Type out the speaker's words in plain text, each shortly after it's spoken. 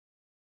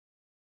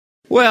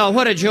Well,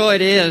 what a joy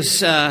it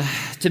is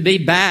to be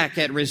back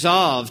at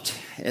Resolved.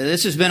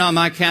 This has been on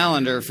my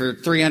calendar for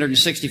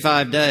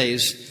 365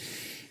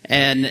 days,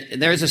 and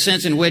there's a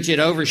sense in which it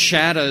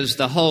overshadows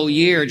the whole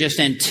year, just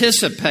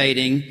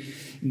anticipating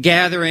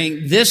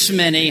gathering this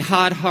many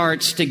hot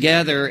hearts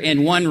together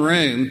in one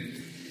room.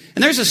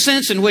 And there's a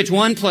sense in which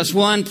 1 +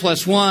 1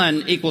 +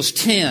 1 equals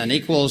 10,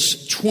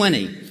 equals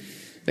 20.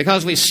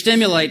 Because we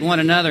stimulate one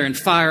another and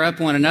fire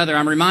up one another.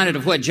 I'm reminded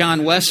of what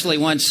John Wesley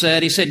once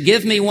said. He said,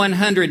 "Give me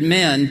 100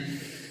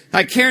 men,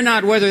 I care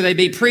not whether they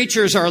be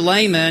preachers or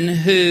laymen,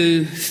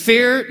 who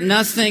fear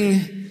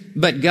nothing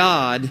but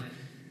God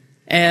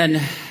and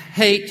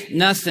hate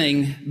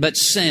nothing but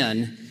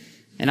sin,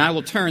 and I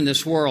will turn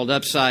this world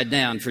upside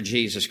down for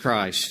Jesus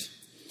Christ."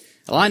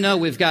 Well, I know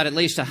we've got at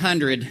least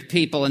 100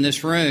 people in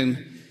this room.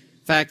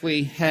 In fact,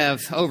 we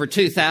have over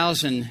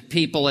 2,000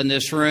 people in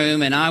this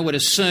room, and I would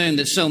assume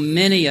that so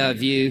many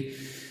of you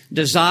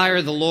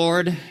desire the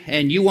Lord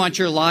and you want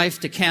your life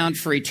to count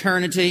for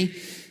eternity.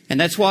 And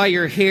that's why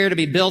you're here, to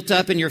be built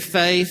up in your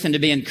faith and to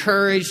be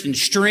encouraged and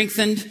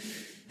strengthened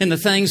in the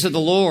things of the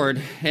Lord.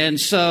 And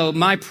so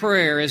my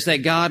prayer is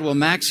that God will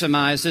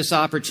maximize this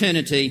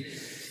opportunity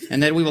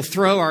and that we will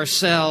throw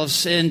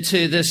ourselves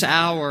into this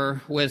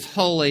hour with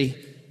holy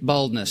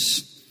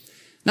boldness.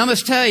 Now, I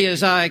must tell you,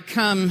 as I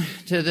come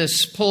to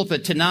this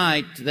pulpit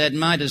tonight, that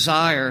my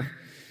desire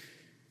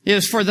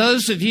is for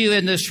those of you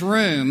in this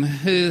room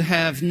who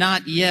have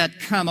not yet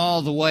come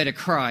all the way to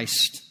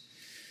Christ,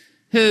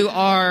 who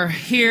are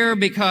here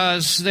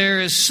because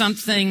there is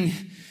something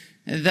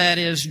that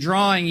is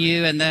drawing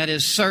you, and that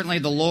is certainly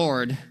the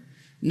Lord,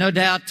 no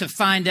doubt to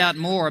find out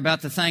more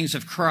about the things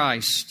of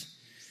Christ.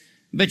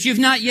 But you've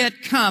not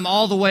yet come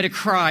all the way to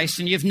Christ,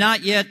 and you've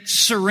not yet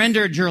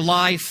surrendered your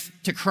life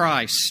to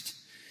Christ.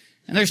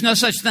 And there's no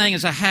such thing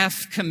as a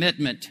half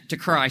commitment to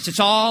Christ. It's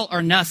all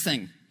or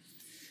nothing.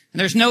 And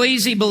there's no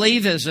easy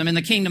believism in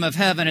the kingdom of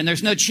heaven, and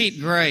there's no cheap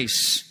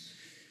grace.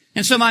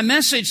 And so my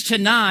message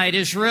tonight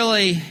is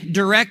really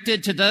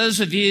directed to those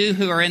of you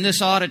who are in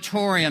this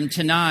auditorium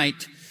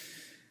tonight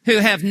who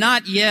have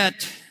not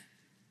yet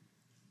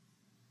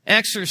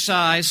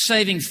exercised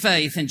saving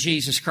faith in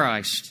Jesus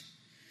Christ.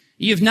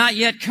 You've not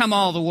yet come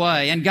all the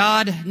way, and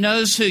God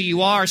knows who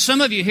you are.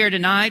 Some of you here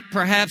tonight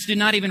perhaps do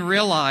not even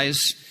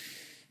realize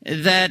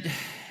that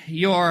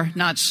you're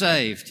not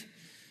saved.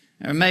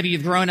 Or maybe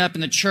you've grown up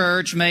in the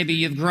church, maybe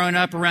you've grown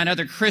up around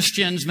other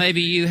Christians,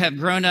 maybe you have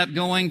grown up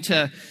going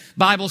to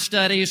Bible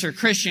studies or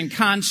Christian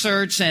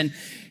concerts, and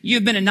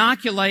you've been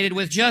inoculated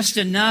with just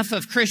enough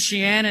of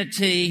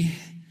Christianity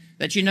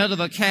that you know the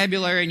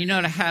vocabulary and you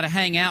know how to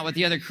hang out with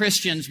the other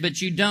Christians, but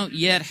you don't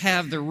yet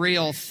have the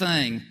real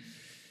thing.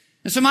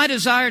 And so my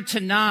desire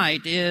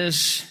tonight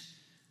is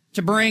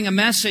to bring a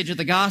message of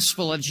the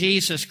gospel of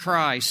Jesus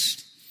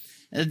Christ,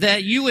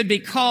 that you would be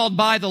called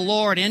by the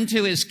Lord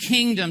into His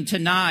kingdom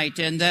tonight,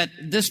 and that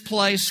this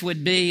place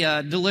would be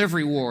a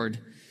delivery ward,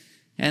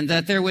 and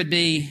that there would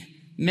be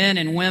men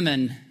and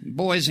women,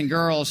 boys and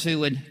girls who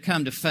would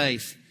come to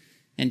faith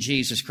in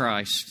Jesus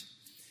Christ.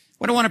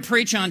 What I want to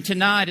preach on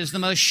tonight is the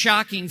most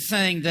shocking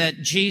thing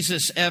that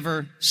Jesus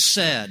ever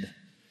said.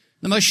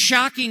 The most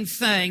shocking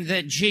thing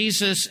that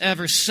Jesus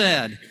ever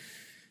said.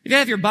 If you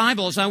have your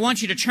Bibles, I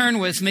want you to turn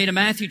with me to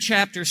Matthew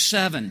chapter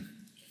 7.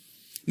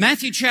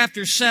 Matthew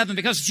chapter 7,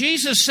 because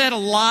Jesus said a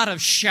lot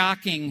of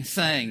shocking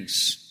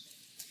things.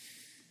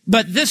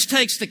 But this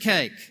takes the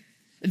cake.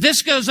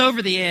 This goes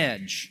over the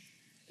edge.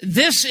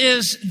 This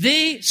is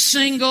the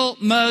single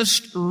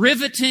most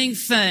riveting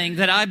thing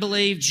that I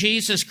believe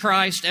Jesus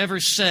Christ ever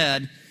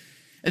said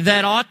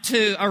that ought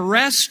to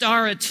arrest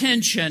our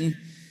attention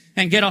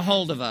and get a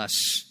hold of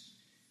us.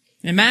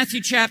 In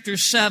Matthew chapter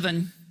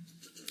 7,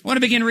 I want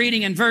to begin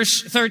reading in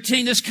verse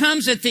 13. This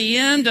comes at the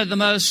end of the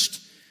most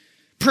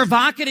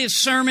provocative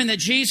sermon that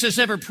Jesus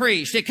ever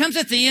preached. It comes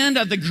at the end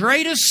of the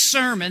greatest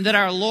sermon that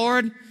our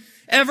Lord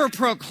ever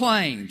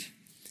proclaimed.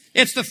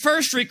 It's the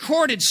first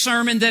recorded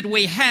sermon that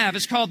we have.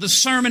 It's called the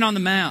Sermon on the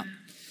Mount.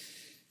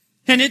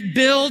 And it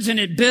builds and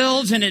it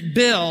builds and it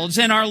builds.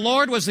 And our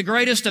Lord was the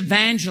greatest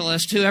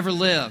evangelist who ever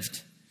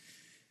lived.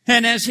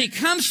 And as He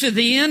comes to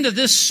the end of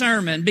this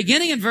sermon,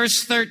 beginning in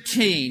verse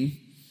 13,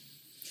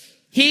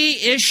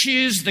 He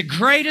issues the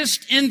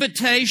greatest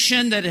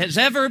invitation that has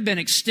ever been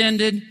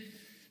extended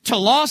to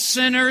lost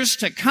sinners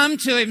to come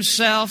to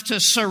Himself,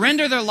 to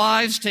surrender their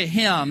lives to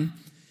Him.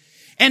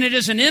 And it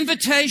is an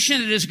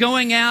invitation that is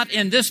going out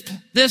in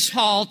this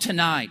hall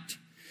tonight.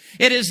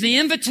 It is the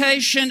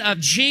invitation of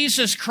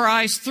Jesus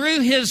Christ through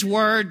His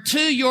Word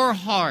to your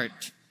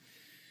heart.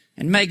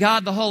 And may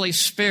God the Holy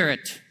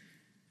Spirit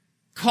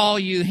call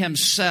you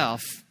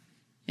Himself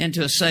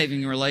into a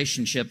saving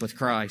relationship with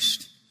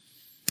Christ.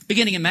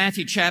 Beginning in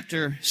Matthew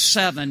chapter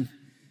 7,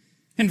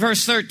 in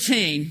verse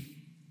 13,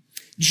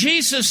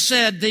 Jesus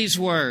said these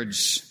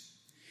words,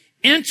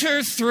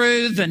 "Enter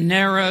through the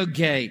narrow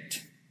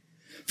gate.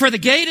 For the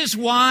gate is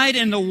wide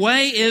and the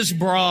way is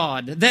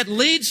broad that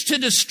leads to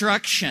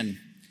destruction,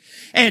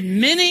 and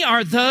many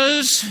are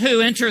those who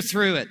enter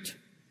through it.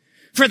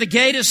 For the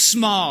gate is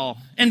small,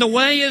 and the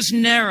way is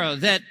narrow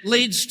that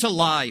leads to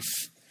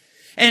life,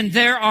 and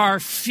there are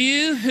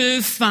few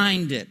who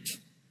find it.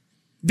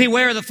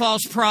 Beware of the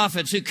false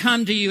prophets who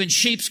come to you in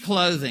sheep's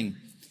clothing,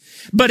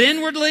 but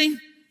inwardly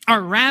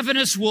are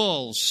ravenous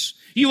wolves.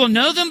 You will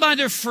know them by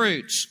their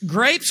fruits.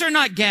 Grapes are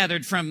not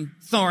gathered from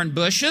thorn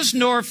bushes,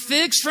 nor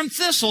figs from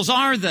thistles,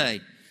 are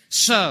they?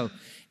 So,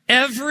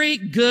 every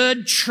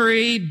good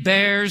tree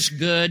bears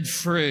good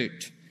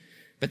fruit,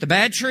 but the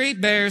bad tree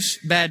bears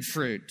bad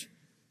fruit.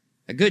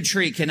 A good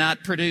tree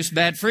cannot produce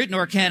bad fruit,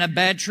 nor can a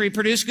bad tree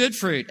produce good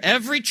fruit.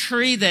 Every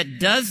tree that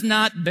does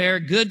not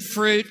bear good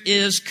fruit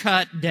is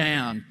cut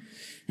down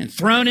and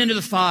thrown into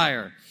the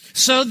fire.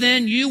 So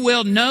then you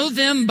will know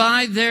them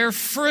by their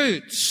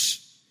fruits.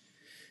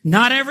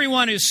 Not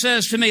everyone who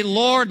says to me,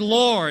 Lord,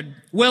 Lord,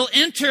 will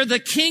enter the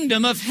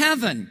kingdom of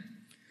heaven,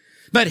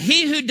 but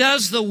he who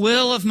does the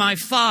will of my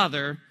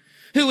Father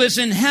who is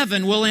in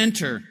heaven will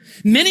enter.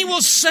 Many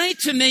will say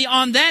to me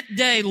on that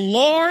day,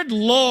 Lord,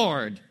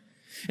 Lord,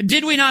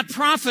 did we not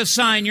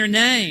prophesy in your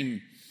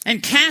name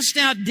and cast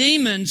out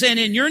demons and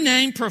in your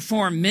name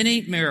perform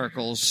many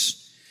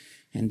miracles?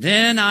 And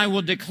then I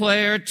will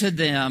declare to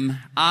them,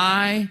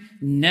 I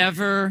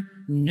never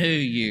knew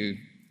you.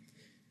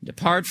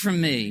 Depart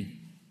from me,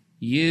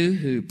 you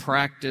who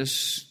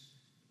practice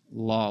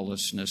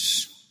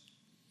lawlessness.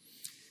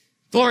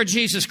 The Lord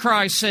Jesus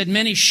Christ said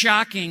many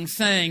shocking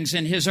things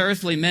in his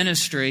earthly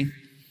ministry,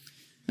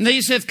 and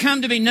these have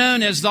come to be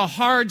known as the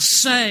hard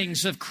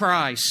sayings of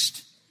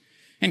Christ.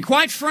 And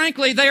quite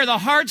frankly, they are the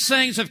hard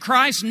sayings of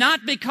Christ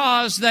not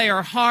because they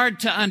are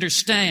hard to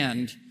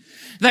understand.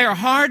 They are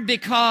hard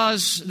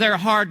because they're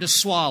hard to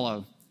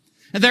swallow.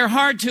 They're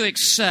hard to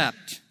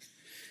accept.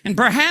 And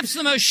perhaps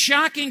the most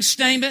shocking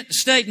statement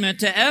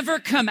to ever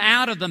come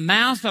out of the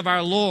mouth of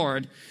our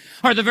Lord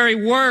are the very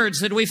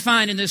words that we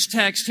find in this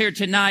text here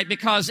tonight,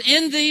 because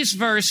in these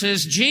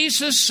verses,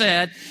 Jesus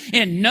said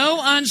in no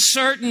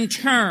uncertain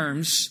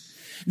terms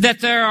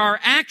that there are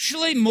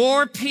actually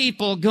more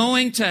people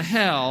going to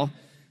hell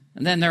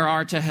than there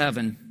are to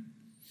heaven.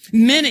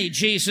 Many,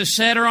 Jesus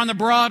said, are on the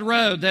broad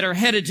road that are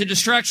headed to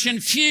destruction.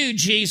 Few,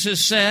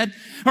 Jesus said,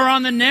 are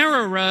on the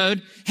narrow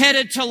road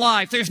headed to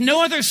life. There's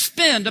no other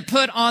spin to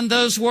put on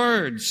those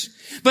words.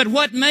 But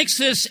what makes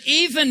this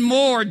even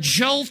more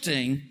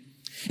jolting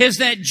is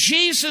that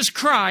Jesus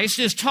Christ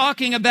is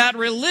talking about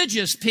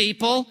religious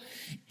people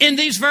in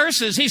these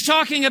verses. He's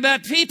talking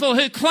about people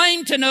who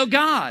claim to know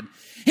God.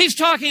 He's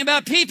talking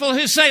about people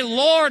who say,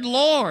 Lord,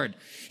 Lord.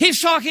 He's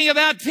talking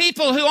about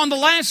people who on the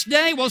last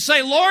day will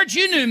say, Lord,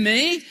 you knew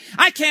me.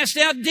 I cast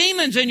out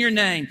demons in your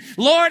name.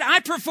 Lord,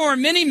 I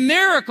perform many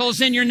miracles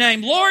in your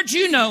name. Lord,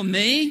 you know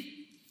me.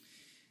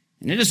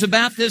 And it is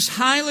about this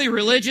highly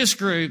religious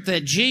group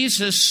that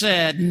Jesus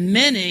said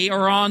many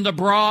are on the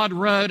broad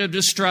road of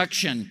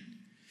destruction,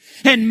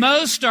 and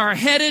most are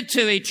headed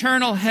to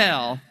eternal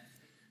hell.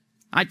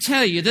 I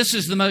tell you, this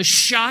is the most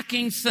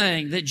shocking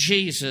thing that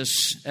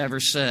Jesus ever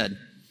said.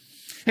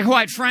 And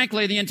quite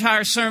frankly, the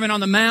entire Sermon on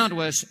the Mount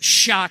was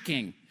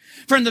shocking.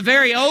 From the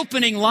very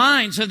opening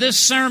lines of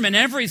this sermon,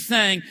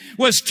 everything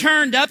was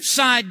turned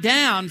upside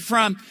down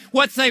from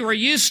what they were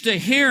used to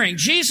hearing.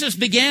 Jesus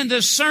began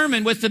this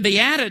sermon with the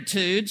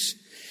Beatitudes,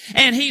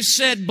 and he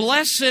said,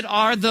 Blessed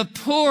are the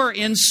poor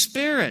in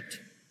spirit.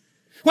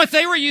 What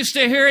they were used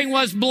to hearing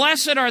was,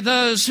 blessed are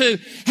those who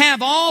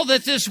have all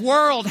that this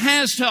world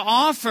has to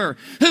offer,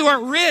 who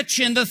are rich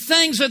in the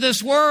things of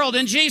this world.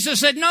 And Jesus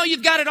said, no,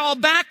 you've got it all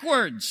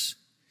backwards.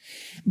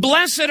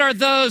 Blessed are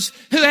those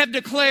who have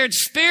declared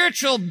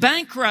spiritual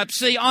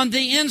bankruptcy on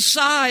the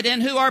inside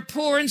and who are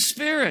poor in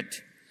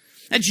spirit.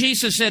 And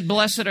Jesus said,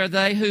 blessed are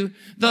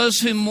those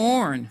who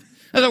mourn.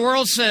 The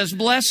world says,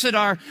 blessed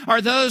are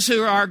those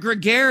who are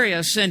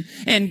gregarious and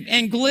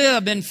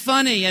glib and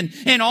funny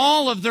and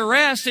all of the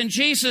rest. And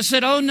Jesus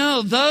said, oh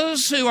no,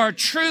 those who are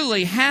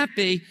truly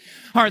happy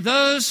are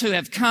those who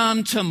have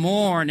come to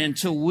mourn and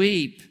to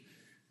weep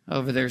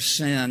over their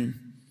sin.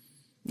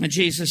 And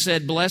Jesus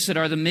said, blessed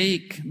are the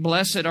meek,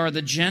 blessed are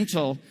the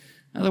gentle.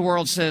 Now, the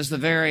world says the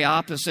very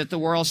opposite. The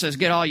world says,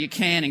 get all you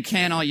can and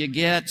can all you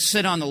get,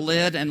 sit on the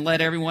lid and let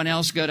everyone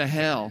else go to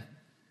hell.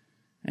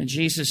 And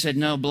Jesus said,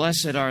 no,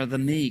 blessed are the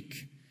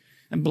meek,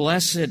 and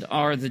blessed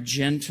are the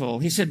gentle.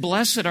 He said,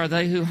 blessed are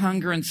they who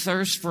hunger and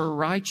thirst for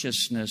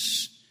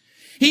righteousness.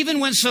 He even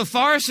went so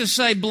far as to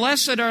say,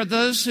 blessed are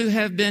those who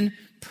have been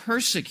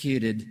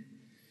persecuted.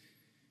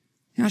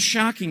 How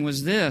shocking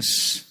was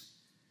this?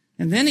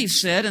 And then he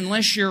said,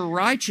 unless your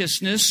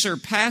righteousness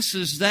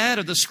surpasses that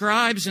of the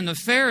scribes and the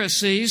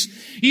Pharisees,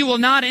 you will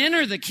not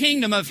enter the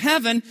kingdom of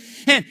heaven.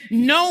 And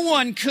no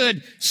one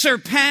could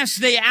surpass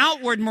the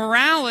outward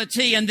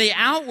morality and the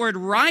outward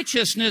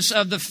righteousness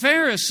of the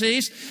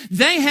Pharisees.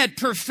 They had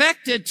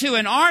perfected to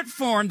an art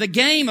form the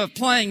game of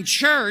playing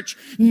church.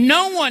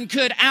 No one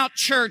could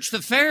out-church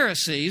the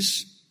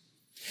Pharisees.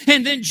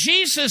 And then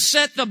Jesus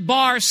set the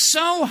bar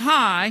so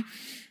high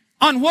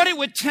on what it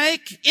would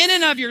take in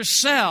and of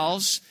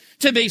yourselves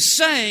to be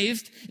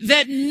saved,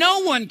 that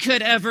no one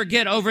could ever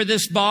get over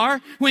this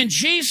bar when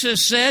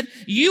Jesus said,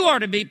 you are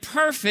to be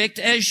perfect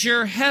as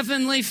your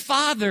heavenly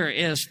Father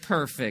is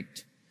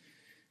perfect.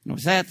 And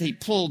with that, he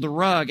pulled the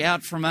rug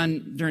out from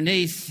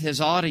underneath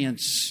his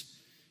audience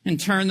and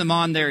turned them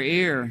on their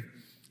ear,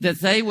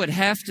 that they would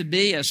have to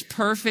be as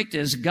perfect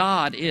as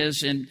God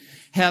is in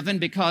heaven,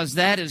 because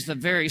that is the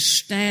very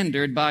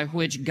standard by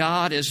which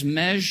God is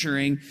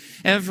measuring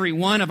every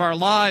one of our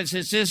lives.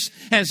 It's just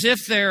as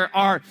if there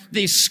are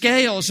these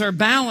scales or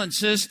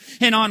balances,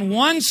 and on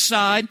one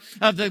side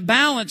of the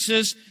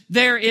balances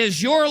there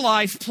is your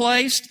life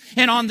placed,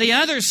 and on the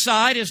other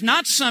side is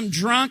not some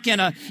drunk in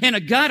a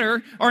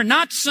gutter, or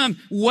not some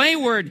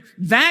wayward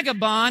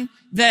vagabond,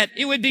 that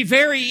it would be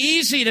very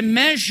easy to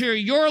measure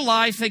your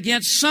life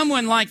against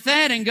someone like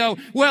that and go,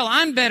 well,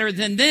 I'm better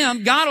than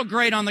them. God will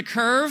grade on the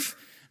curve.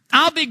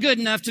 I'll be good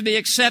enough to be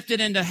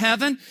accepted into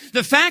heaven.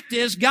 The fact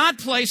is, God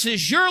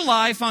places your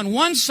life on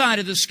one side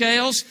of the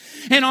scales,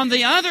 and on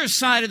the other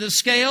side of the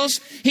scales,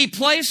 He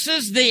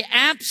places the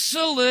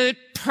absolute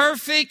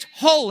perfect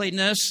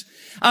holiness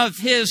of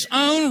His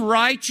own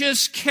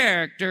righteous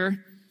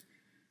character.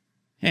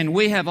 And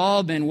we have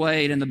all been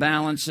weighed in the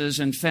balances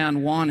and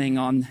found wanting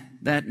on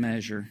that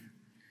measure.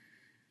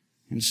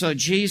 And so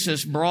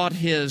Jesus brought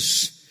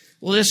His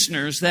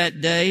listeners that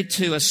day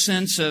to a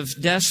sense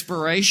of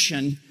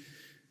desperation,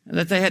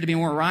 that they had to be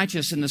more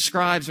righteous than the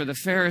scribes or the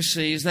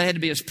Pharisees. They had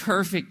to be as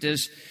perfect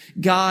as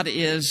God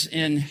is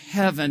in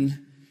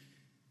heaven.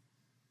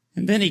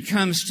 And then He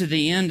comes to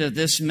the end of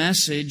this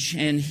message,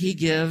 and He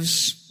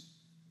gives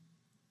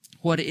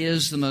what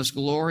is the most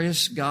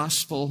glorious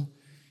gospel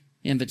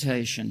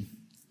invitation.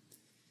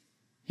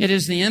 It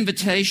is the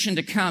invitation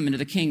to come into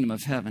the kingdom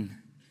of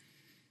heaven.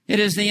 It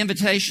is the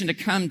invitation to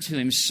come to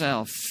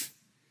Himself.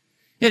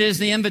 It is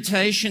the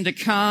invitation to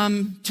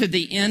come to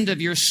the end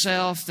of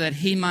yourself that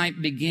He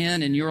might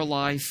begin in your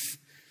life.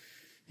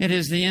 It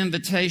is the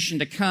invitation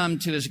to come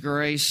to His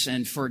grace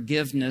and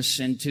forgiveness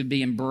and to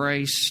be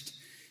embraced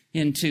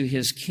into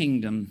His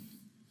kingdom.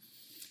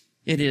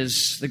 It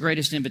is the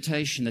greatest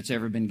invitation that's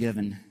ever been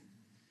given.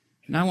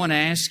 And I want to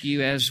ask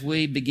you, as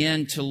we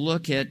begin to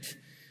look at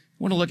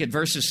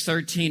verses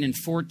 13 and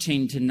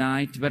 14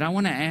 tonight, but I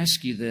want to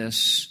ask you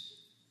this.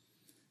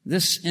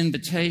 This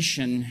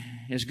invitation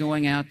is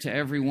going out to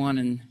everyone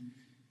in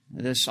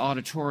this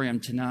auditorium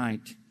tonight.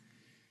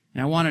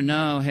 And I want to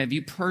know, have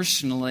you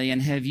personally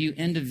and have you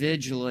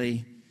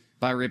individually,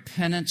 by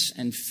repentance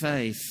and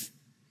faith,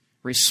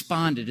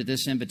 responded to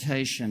this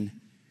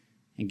invitation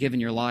and given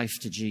your life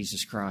to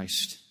Jesus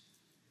Christ?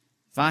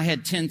 If I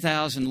had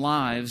 10,000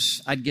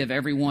 lives, I'd give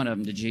every one of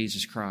them to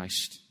Jesus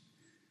Christ.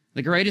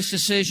 The greatest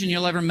decision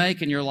you'll ever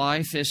make in your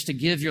life is to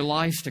give your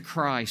life to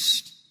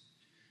Christ.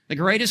 The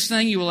greatest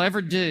thing you will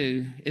ever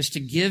do is to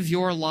give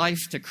your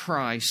life to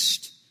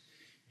Christ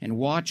and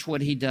watch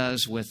what He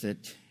does with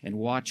it and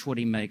watch what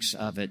He makes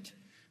of it,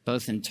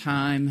 both in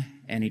time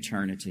and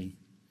eternity.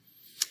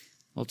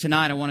 Well,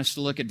 tonight I want us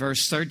to look at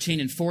verse 13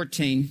 and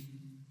 14.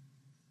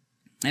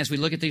 As we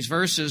look at these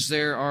verses,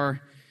 there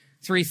are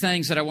three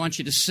things that I want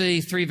you to see,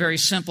 three very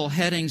simple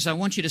headings. I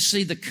want you to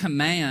see the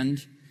command,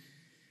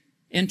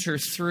 enter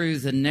through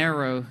the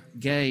narrow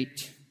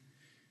gate.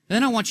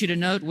 Then I want you to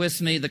note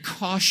with me the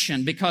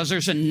caution, because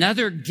there's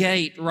another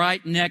gate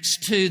right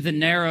next to the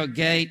narrow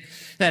gate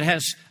that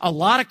has a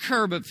lot of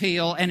curb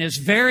appeal and is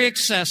very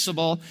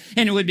accessible,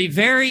 and it would be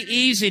very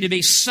easy to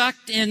be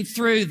sucked in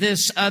through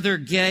this other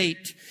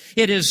gate.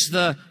 It is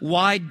the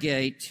wide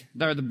gate,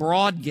 or the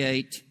broad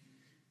gate.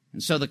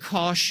 And so the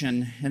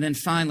caution, and then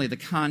finally the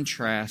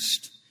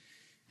contrast,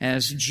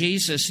 as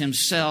Jesus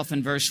Himself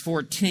in verse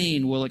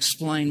 14 will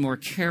explain more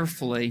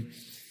carefully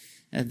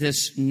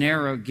this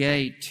narrow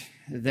gate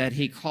that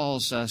He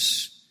calls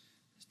us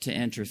to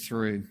enter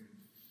through.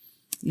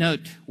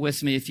 Note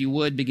with me, if you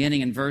would,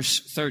 beginning in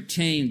verse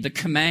 13, the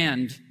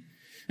command.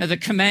 Now, the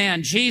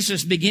command,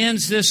 Jesus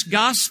begins this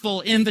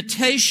gospel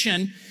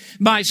invitation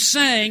by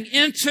saying,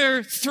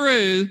 enter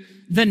through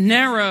the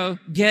narrow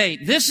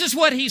gate. This is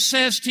what He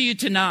says to you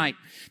tonight,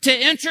 to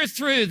enter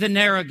through the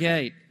narrow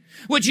gate.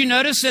 Would you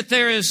notice that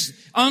there is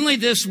only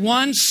this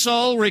one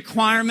sole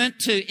requirement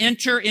to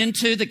enter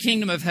into the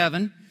kingdom of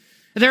heaven?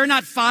 There are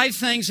not 5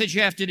 things that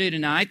you have to do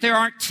tonight. There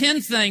aren't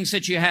 10 things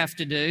that you have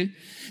to do.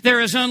 There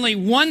is only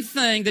one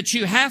thing that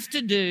you have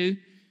to do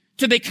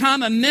to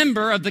become a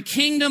member of the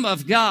kingdom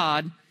of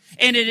God,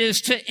 and it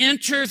is to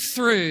enter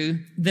through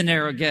the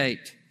narrow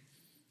gate.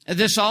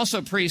 This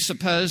also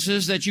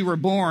presupposes that you were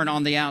born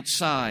on the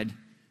outside.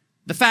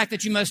 The fact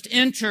that you must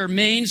enter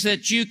means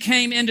that you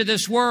came into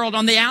this world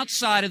on the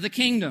outside of the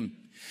kingdom.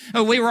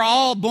 We were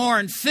all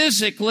born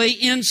physically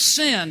in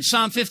sin.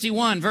 Psalm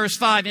 51, verse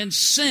 5, in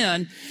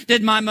sin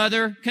did my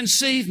mother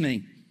conceive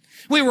me.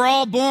 We were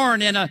all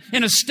born in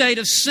a state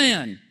of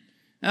sin.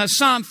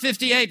 Psalm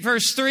 58,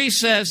 verse 3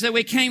 says that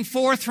we came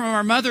forth from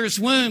our mother's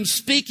womb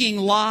speaking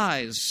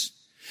lies.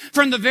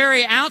 From the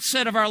very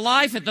outset of our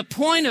life, at the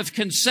point of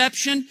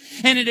conception,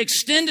 and it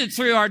extended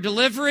through our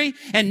delivery,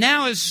 and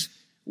now as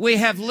we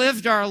have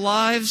lived our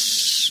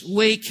lives,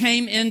 we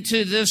came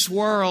into this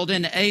world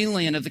an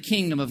alien of the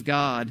kingdom of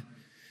God.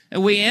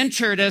 We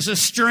entered as a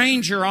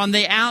stranger on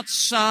the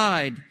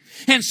outside.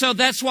 And so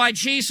that's why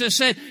Jesus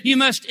said, you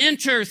must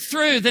enter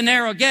through the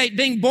narrow gate.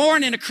 Being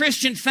born in a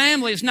Christian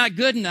family is not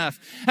good enough.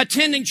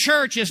 Attending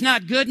church is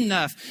not good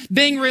enough.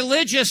 Being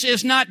religious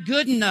is not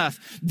good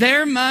enough.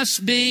 There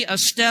must be a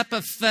step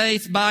of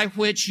faith by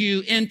which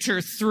you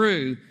enter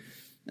through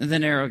the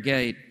narrow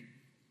gate.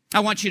 I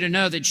want you to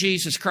know that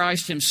Jesus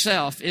Christ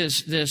himself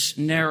is this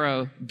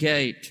narrow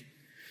gate.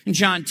 In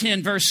John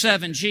 10, verse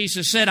 7,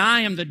 Jesus said,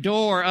 I am the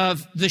door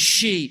of the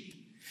sheep.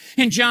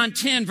 In John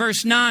 10,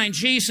 verse 9,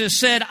 Jesus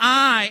said,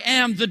 I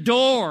am the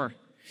door.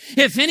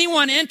 If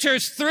anyone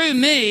enters through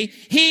me,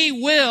 he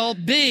will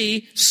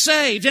be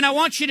saved. And I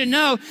want you to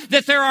know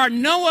that there are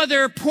no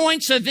other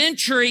points of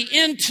entry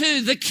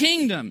into the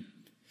kingdom.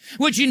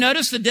 Would you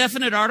notice the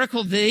definite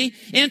article the?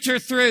 Enter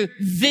through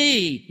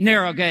the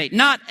narrow gate,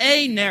 not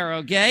a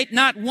narrow gate,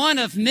 not one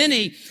of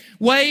many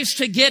ways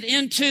to get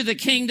into the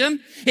kingdom.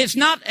 It's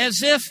not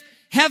as if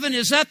heaven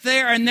is up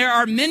there and there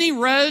are many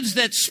roads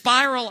that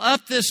spiral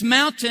up this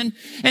mountain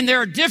and there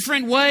are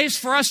different ways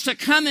for us to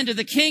come into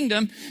the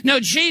kingdom.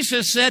 No,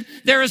 Jesus said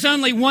there is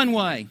only one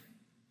way.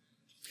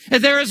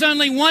 There is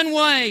only one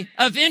way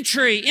of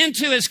entry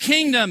into his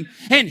kingdom,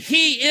 and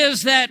he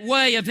is that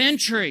way of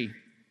entry.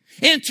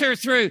 Enter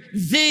through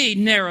the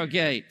narrow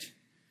gate.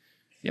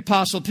 The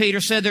Apostle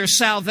Peter said there's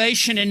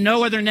salvation in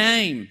no other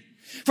name,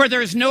 for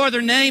there is no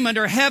other name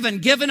under heaven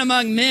given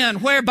among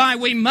men whereby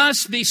we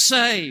must be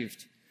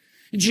saved.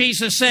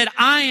 Jesus said,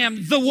 I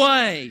am the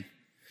way,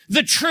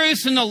 the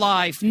truth, and the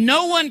life.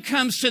 No one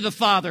comes to the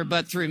Father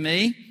but through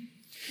me.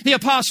 The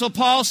Apostle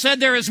Paul said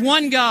there is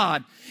one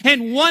God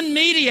and one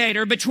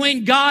mediator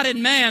between God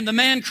and man, the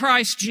man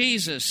Christ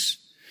Jesus,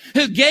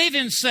 who gave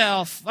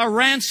himself a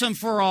ransom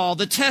for all,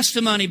 the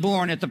testimony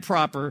born at the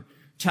proper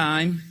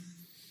time.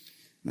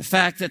 The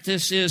fact that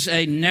this is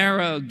a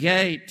narrow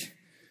gate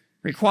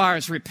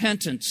requires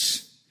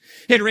repentance.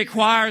 It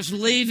requires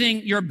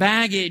leaving your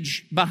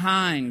baggage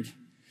behind.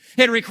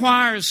 It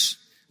requires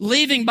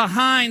leaving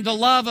behind the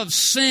love of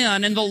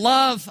sin and the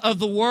love of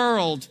the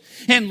world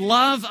and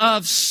love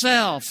of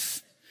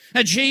self.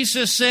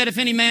 Jesus said, if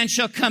any man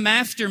shall come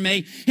after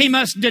me, he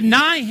must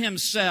deny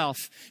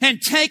himself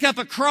and take up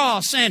a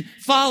cross and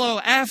follow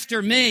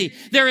after me.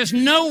 There is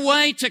no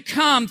way to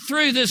come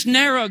through this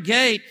narrow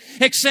gate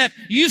except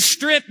you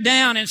strip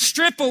down and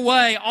strip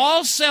away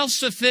all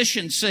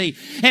self-sufficiency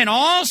and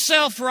all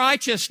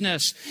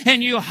self-righteousness,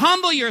 and you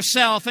humble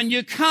yourself and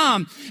you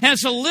come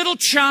as a little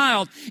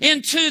child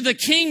into the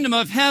kingdom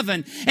of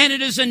heaven. And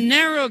it is a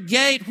narrow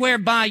gate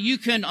whereby you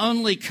can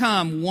only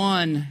come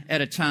one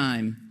at a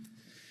time.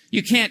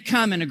 You can't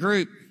come in a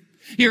group.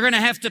 You're going to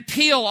have to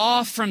peel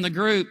off from the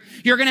group.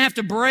 You're going to have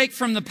to break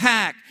from the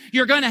pack.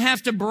 You're going to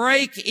have to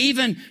break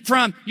even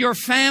from your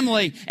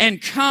family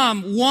and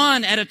come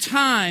one at a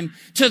time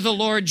to the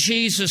Lord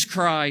Jesus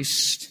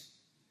Christ.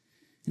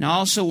 And I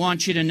also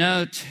want you to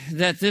note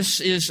that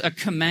this is a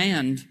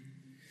command.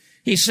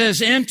 He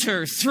says,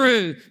 enter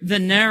through the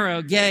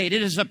narrow gate.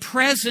 It is a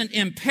present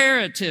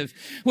imperative,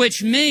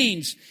 which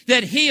means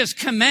that he is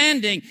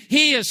commanding,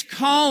 he is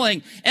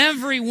calling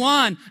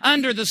everyone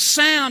under the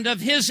sound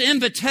of his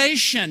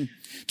invitation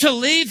to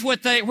leave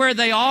where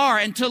they are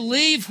and to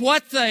leave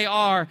what they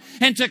are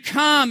and to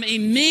come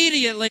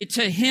immediately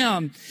to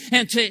him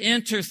and to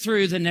enter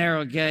through the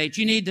narrow gate.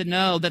 You need to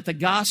know that the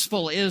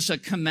gospel is a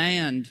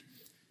command.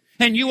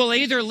 And you will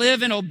either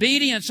live in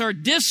obedience or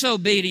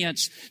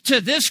disobedience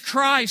to this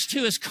Christ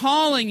who is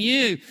calling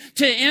you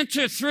to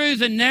enter through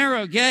the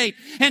narrow gate.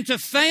 And to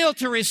fail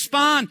to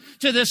respond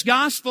to this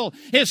gospel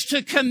is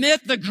to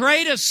commit the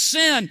greatest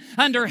sin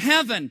under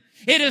heaven.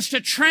 It is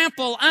to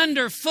trample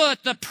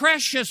underfoot the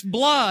precious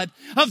blood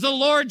of the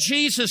Lord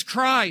Jesus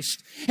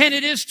Christ. And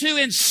it is to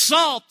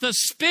insult the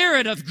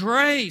Spirit of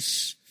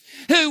grace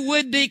who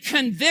would be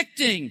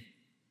convicting.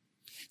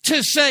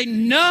 To say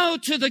no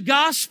to the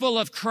gospel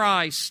of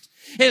Christ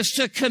is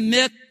to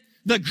commit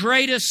the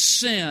greatest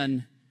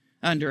sin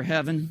under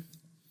heaven.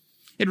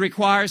 It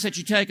requires that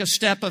you take a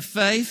step of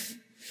faith.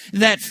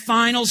 That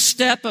final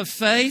step of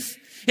faith.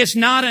 It's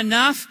not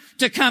enough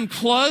to come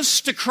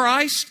close to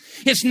Christ.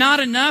 It's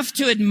not enough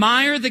to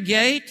admire the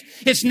gate.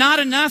 It's not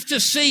enough to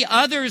see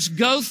others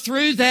go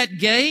through that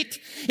gate.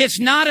 It's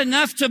not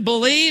enough to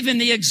believe in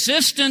the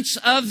existence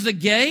of the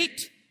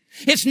gate.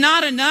 It's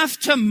not enough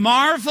to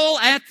marvel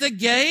at the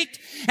gate.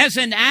 As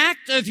an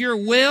act of your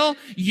will,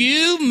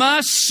 you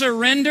must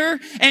surrender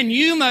and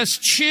you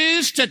must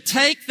choose to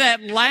take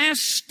that last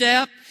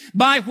step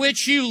by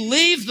which you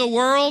leave the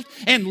world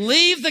and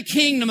leave the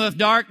kingdom of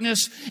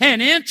darkness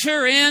and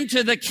enter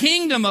into the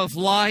kingdom of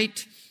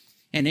light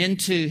and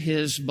into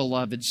his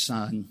beloved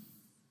Son.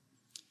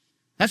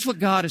 That's what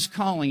God is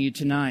calling you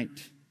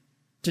tonight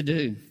to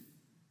do.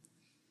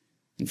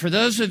 And for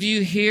those of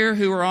you here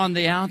who are on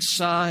the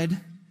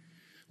outside,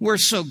 we're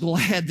so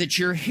glad that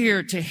you're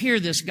here to hear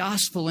this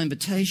gospel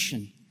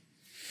invitation.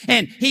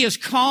 And he is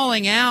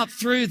calling out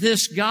through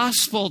this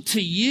gospel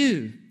to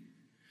you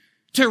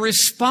to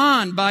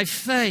respond by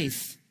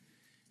faith,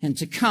 and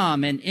to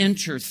come and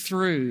enter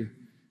through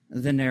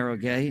the narrow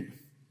gate.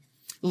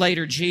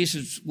 Later,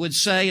 Jesus would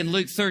say in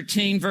Luke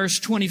 13, verse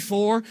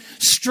 24,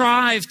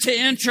 strive to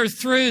enter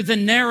through the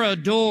narrow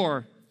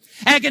door.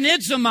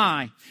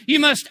 Agonizomai. You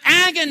must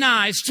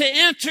agonize to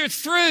enter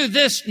through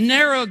this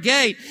narrow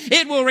gate.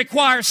 It will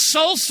require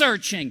soul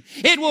searching.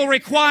 It will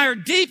require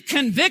deep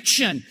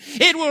conviction.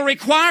 It will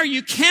require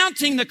you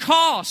counting the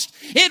cost.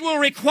 It will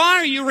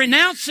require you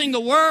renouncing the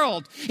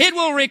world. It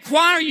will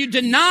require you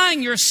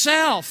denying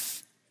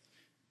yourself.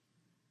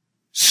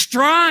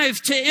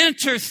 Strive to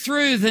enter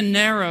through the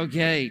narrow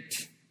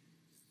gate.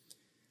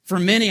 For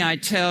many, I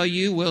tell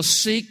you, will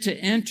seek to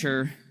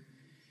enter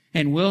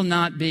and will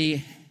not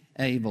be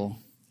able.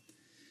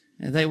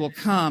 They will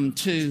come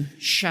too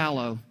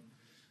shallow.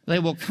 They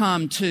will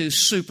come too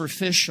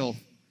superficial.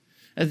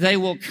 They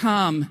will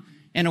come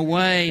in a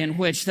way in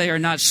which they are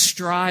not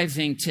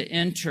striving to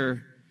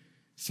enter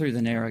through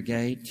the narrow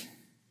gate.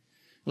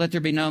 Let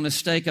there be no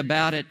mistake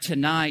about it.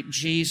 Tonight,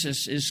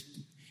 Jesus is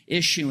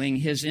issuing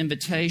His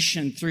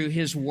invitation through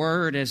His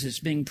Word as it's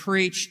being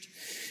preached.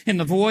 And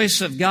the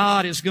voice of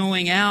God is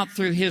going out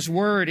through His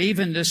Word.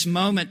 Even this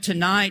moment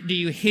tonight, do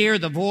you hear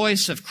the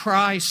voice of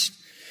Christ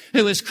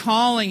who is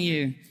calling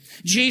you?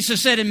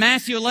 Jesus said in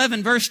Matthew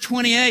 11, verse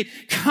 28,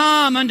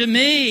 come unto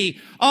me,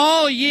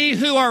 all ye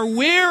who are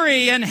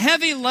weary and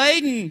heavy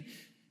laden,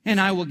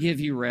 and I will give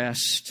you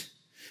rest.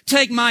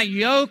 Take my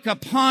yoke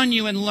upon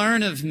you and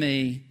learn of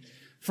me,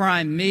 for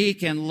I am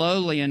meek and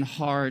lowly in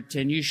heart,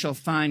 and you shall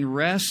find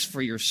rest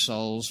for your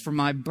souls. For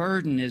my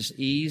burden is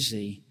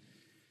easy,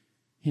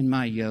 and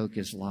my yoke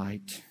is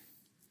light.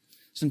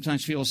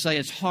 Sometimes people say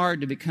it's hard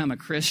to become a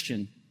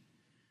Christian.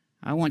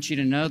 I want you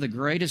to know the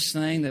greatest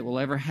thing that will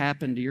ever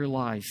happen to your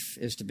life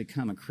is to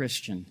become a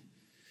Christian.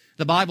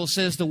 The Bible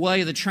says the way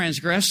of the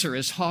transgressor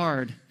is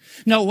hard.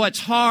 No,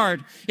 what's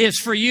hard is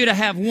for you to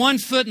have one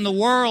foot in the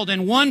world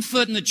and one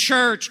foot in the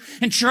church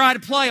and try to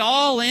play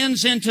all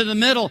ends into the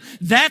middle.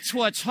 That's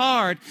what's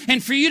hard.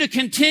 And for you to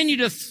continue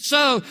to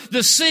sow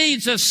the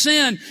seeds of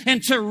sin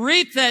and to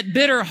reap that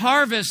bitter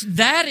harvest,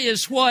 that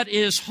is what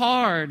is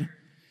hard.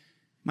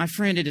 My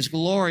friend, it is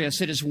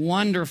glorious. It is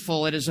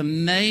wonderful. It is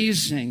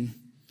amazing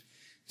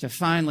to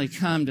finally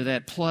come to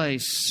that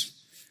place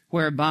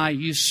whereby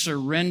you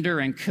surrender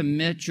and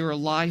commit your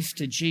life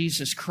to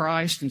Jesus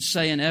Christ and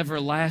say an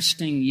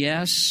everlasting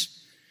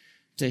yes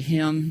to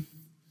Him.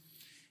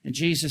 And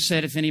Jesus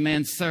said, if any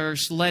man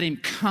thirst, let him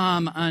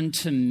come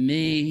unto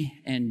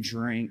me and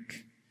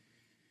drink.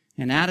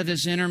 And out of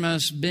his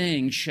innermost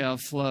being shall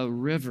flow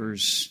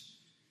rivers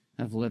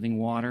of living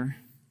water.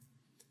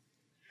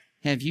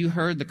 Have you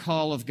heard the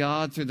call of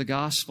God through the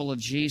gospel of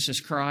Jesus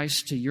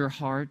Christ to your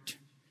heart?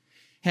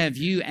 Have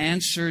you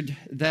answered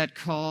that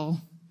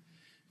call?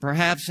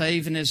 Perhaps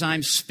even as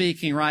I'm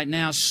speaking right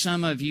now,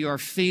 some of you are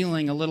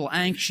feeling a little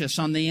anxious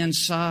on the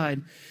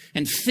inside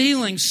and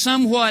feeling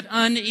somewhat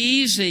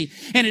uneasy.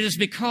 And it is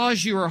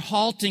because you are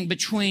halting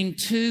between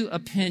two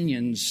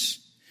opinions.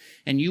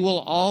 And you will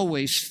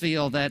always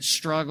feel that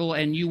struggle,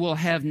 and you will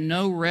have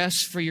no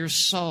rest for your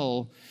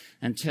soul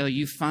until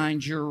you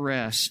find your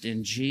rest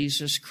in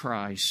Jesus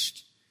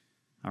Christ,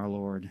 our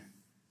Lord.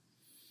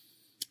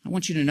 I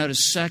want you to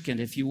notice second,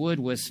 if you would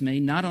with me,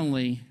 not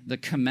only the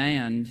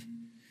command,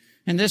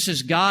 and this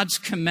is God's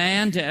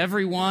command to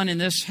everyone in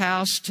this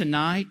house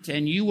tonight,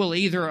 and you will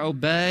either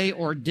obey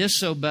or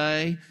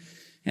disobey,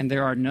 and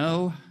there are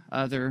no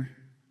other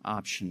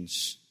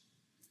options.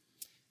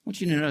 I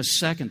want you to notice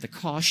second, the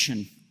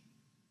caution.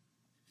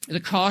 The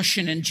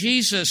caution, and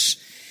Jesus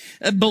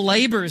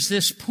belabors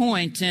this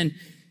point in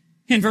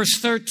verse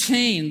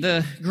 13,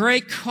 the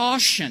great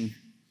caution.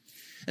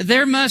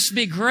 There must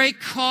be great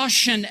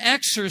caution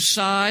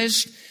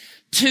exercised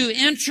to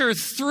enter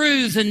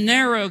through the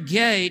narrow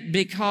gate,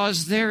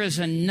 because there is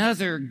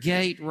another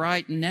gate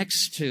right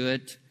next to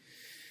it,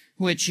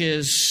 which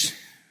is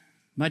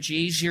much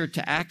easier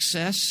to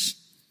access.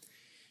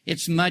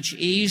 It's much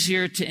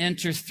easier to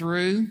enter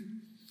through.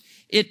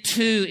 It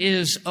too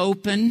is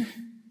open.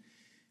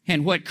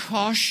 And what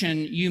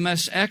caution you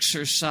must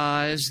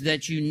exercise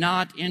that you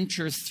not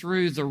enter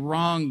through the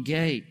wrong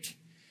gate,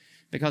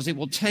 because it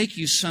will take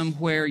you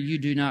somewhere you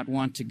do not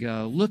want to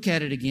go. Look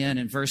at it again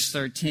in verse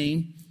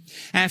 13.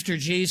 After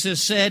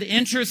Jesus said,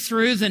 enter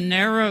through the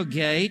narrow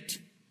gate.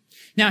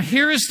 Now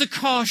here is the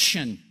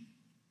caution.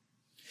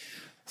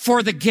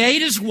 For the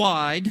gate is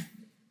wide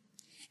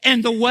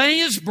and the way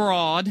is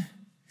broad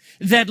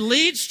that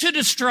leads to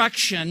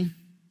destruction,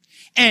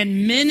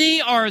 and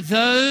many are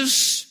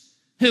those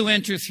who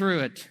enter through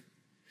it.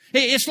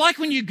 It's like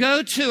when you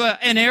go to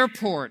an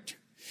airport,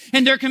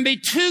 and there can be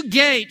two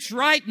gates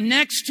right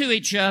next to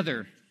each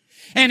other.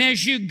 And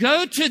as you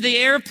go to the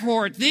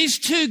airport, these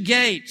two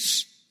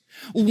gates,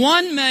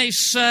 one may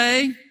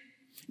say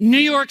New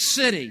York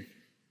City,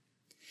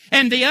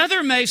 and the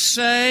other may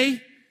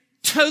say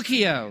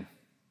Tokyo.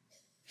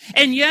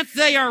 And yet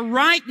they are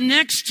right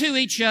next to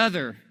each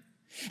other.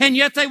 And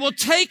yet they will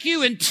take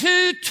you in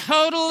two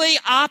totally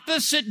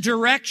opposite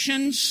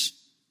directions.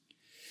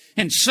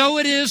 And so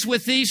it is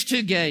with these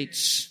two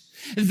gates.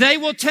 They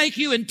will take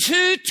you in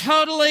two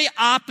totally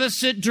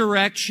opposite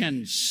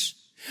directions.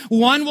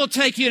 One will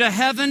take you to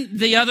heaven,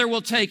 the other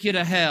will take you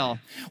to hell.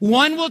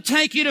 One will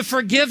take you to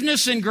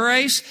forgiveness and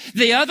grace,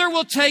 the other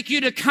will take you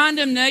to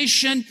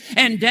condemnation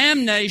and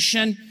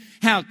damnation.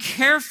 How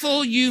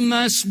careful you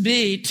must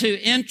be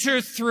to enter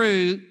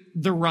through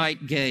the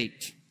right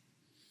gate.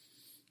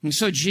 And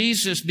so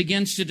Jesus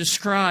begins to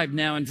describe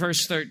now in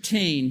verse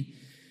 13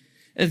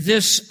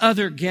 this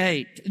other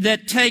gate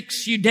that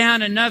takes you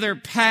down another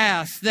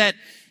path that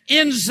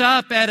ends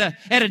up at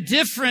a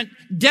different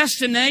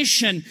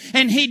destination.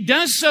 And he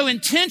does so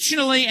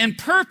intentionally and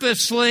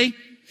purposely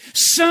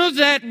so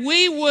that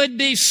we would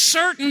be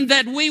certain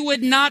that we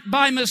would not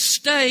by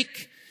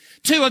mistake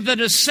to the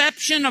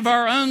deception of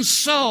our own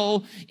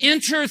soul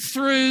enter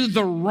through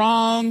the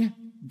wrong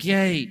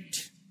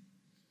gate.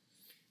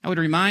 I would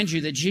remind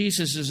you that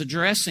Jesus is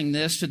addressing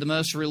this to the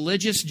most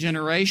religious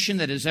generation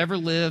that has ever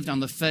lived on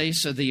the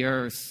face of the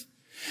earth.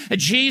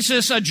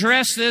 Jesus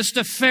addressed this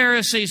to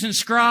Pharisees and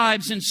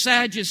scribes and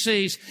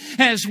Sadducees,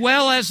 as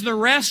well as the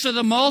rest of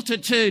the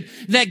multitude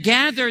that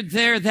gathered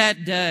there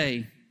that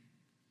day.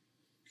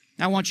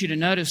 I want you to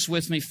notice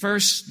with me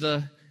first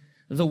the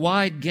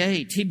wide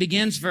gate. He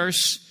begins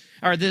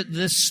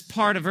this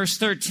part of verse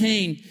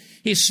 13.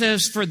 He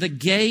says, "For the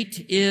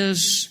gate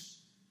is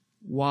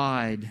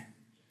wide."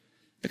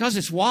 Because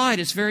it's wide,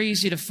 it's very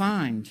easy to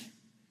find.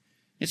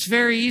 It's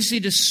very easy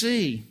to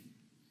see.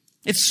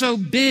 It's so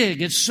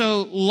big, it's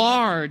so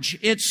large,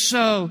 it's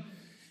so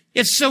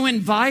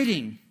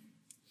inviting.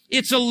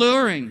 It's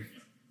alluring.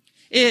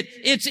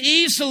 It's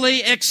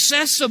easily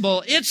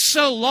accessible. It's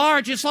so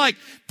large, it's like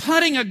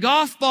putting a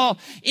golf ball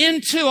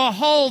into a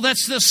hole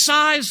that's the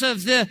size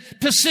of the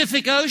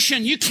Pacific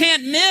Ocean. You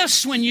can't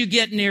miss when you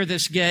get near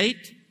this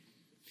gate.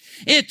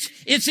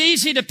 It's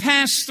easy to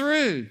pass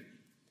through.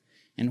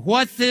 And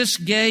what this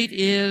gate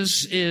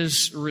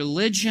is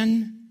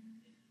religion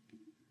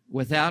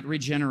without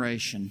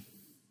regeneration.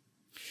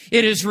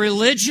 It is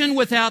religion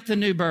without the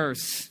new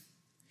birth.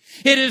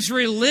 It is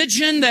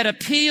religion that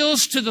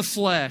appeals to the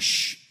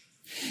flesh.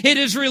 It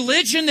is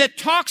religion that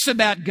talks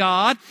about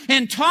God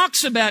and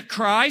talks about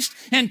Christ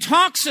and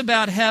talks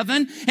about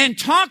heaven and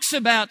talks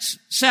about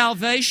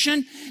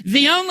salvation.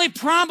 The only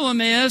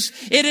problem is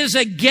it is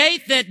a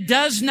gate that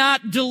does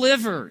not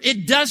deliver.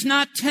 It does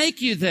not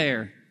take you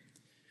there.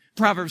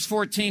 Proverbs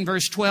 14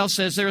 verse 12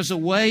 says, "There is a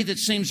way that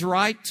seems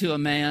right to a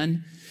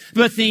man,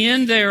 but the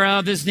end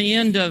thereof is the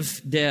end of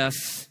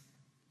death."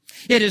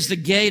 It is the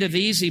gate of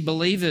easy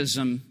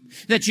believism,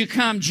 that you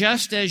come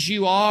just as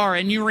you are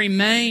and you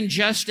remain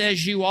just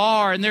as you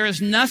are, and there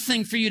is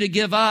nothing for you to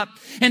give up,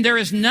 and there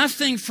is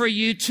nothing for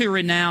you to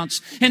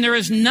renounce, and there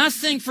is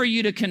nothing for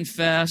you to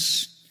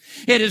confess.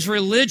 It is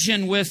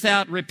religion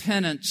without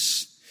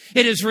repentance.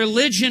 It is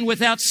religion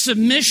without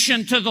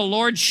submission to the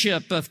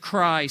lordship of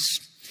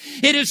Christ.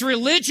 It is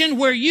religion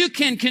where you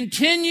can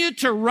continue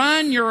to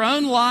run your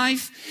own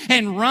life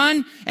and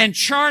run and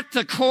chart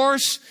the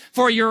course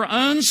for your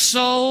own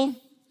soul.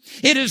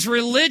 It is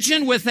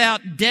religion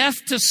without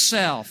death to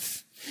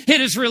self.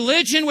 It is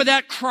religion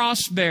without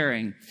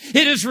cross-bearing.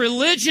 It is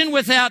religion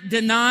without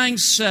denying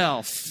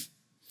self.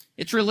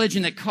 It's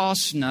religion that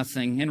costs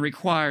nothing and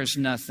requires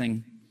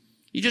nothing.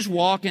 You just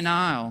walk an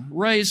aisle,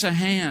 raise a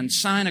hand,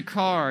 sign a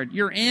card.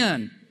 You're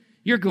in.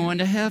 You're going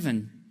to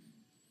heaven.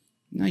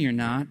 No, you're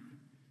not.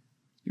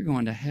 You're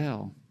going to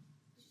hell.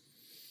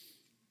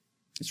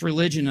 It's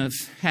religion of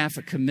half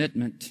a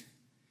commitment.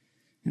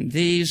 And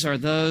these are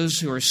those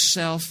who are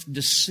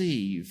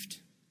self-deceived.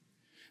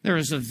 There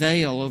is a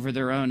veil over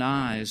their own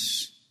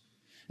eyes.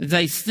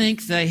 They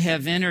think they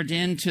have entered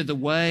into the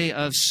way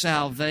of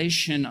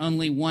salvation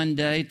only one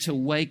day to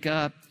wake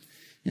up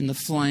in the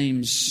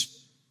flames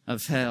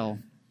of hell.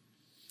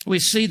 We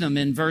see them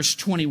in verse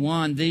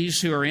 21,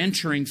 these who are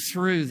entering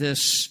through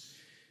this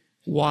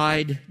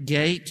wide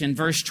gate. In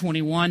verse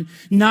 21,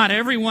 "Not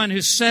everyone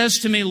who says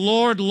to me,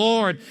 'Lord,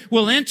 Lord,'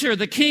 will enter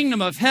the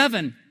kingdom of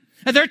heaven."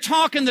 They're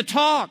talking the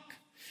talk.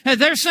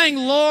 They're saying,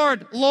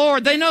 "Lord,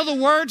 Lord." They know the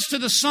words to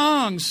the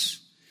songs.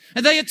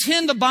 They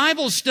attend the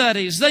Bible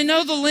studies. They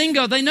know the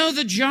lingo. They know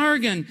the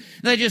jargon.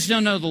 They just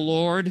don't know the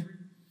Lord.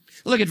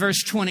 Look at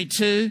verse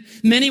 22.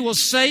 "Many will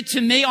say to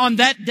me on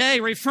that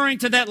day," referring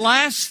to that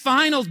last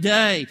final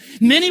day,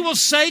 "Many will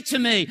say to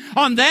me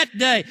on that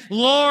day,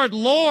 'Lord,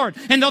 Lord.'"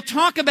 And they'll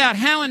talk about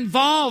how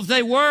involved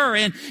they were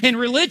in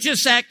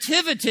religious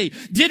activity.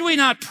 "Did we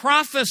not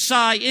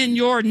prophesy in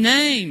your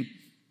name?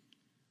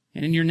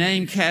 And in your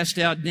name cast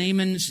out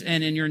demons,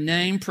 and in your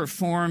name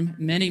perform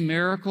many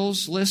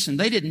miracles?" Listen,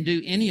 they didn't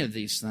do any of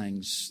these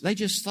things. They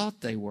just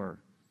thought they were.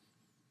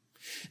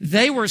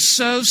 They were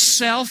so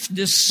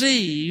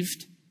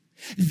self-deceived,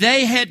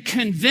 they had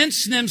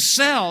convinced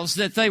themselves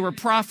that they were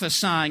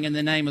prophesying in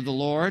the name of the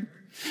Lord.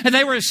 And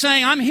they were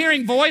saying, "I'm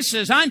hearing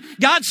voices.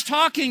 God's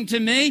talking to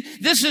me.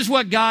 This is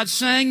what God's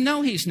saying."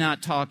 No, He's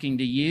not talking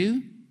to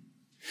you.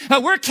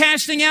 We're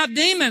casting out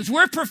demons.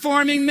 We're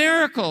performing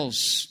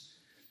miracles.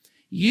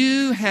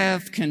 You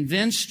have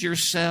convinced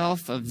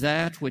yourself of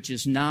that which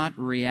is not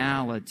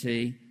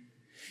reality.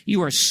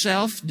 You are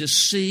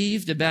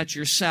self-deceived about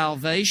your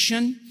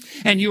salvation,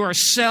 and you are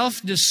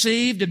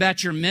self-deceived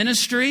about your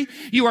ministry.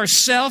 You are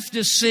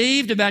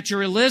self-deceived about your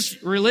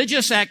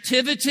religious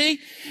activity.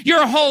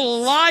 Your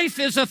whole life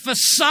is a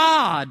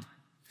facade.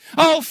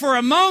 Oh, for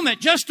a moment,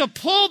 just to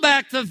pull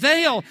back the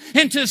veil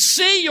and to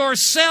see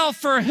yourself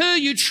for who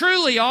you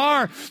truly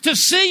are, to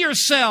see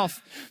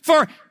yourself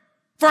for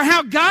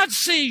how God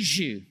sees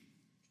you.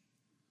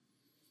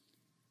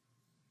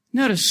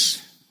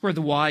 Notice where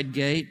the wide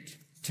gate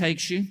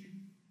takes you.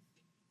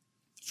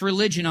 It's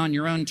religion on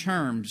your own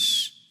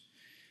terms.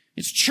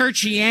 It's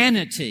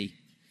churchianity.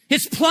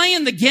 It's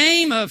playing the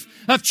game of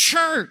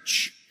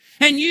church.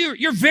 And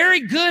you're very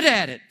good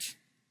at it.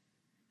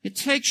 It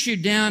takes you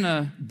down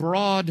a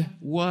broad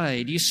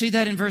way. Do you see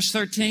that in verse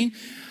 13?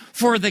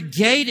 For the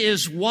gate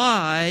is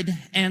wide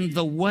and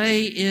the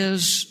way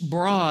is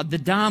broad. The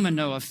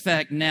domino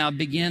effect now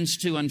begins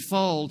to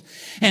unfold.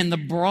 And the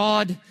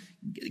broad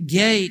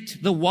gate,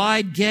 the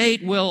wide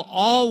gate will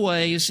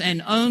always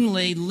and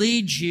only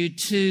lead you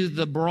to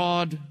the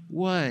broad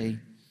way.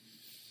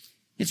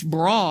 It's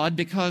broad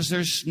because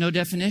there's no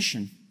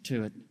definition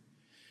to it.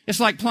 It's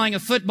like playing a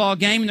football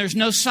game and there's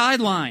no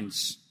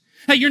sidelines.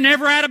 Hey, you're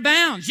never out of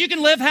bounds. You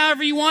can live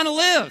however you want to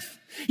live.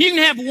 You can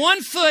have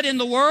one foot in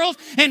the world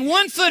and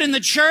one foot in the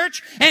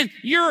church, and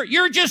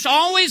you're just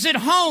always at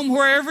home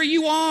wherever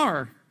you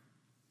are.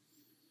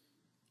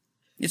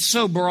 It's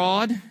so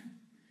broad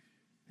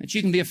that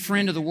you can be a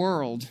friend of the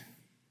world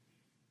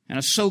and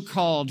a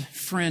so-called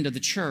friend of the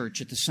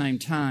church at the same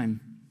time.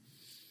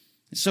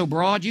 It's so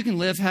broad you can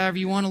live however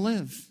you want to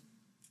live.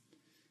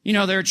 You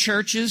know, there are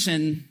churches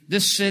in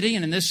this city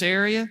and in this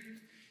area.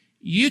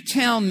 You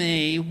tell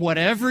me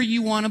whatever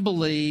you want to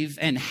believe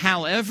and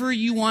however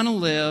you want to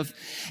live,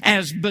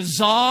 as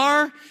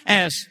bizarre,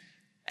 as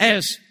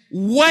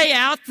way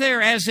out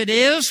there as it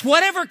is,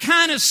 whatever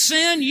kind of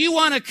sin you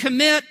want to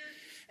commit,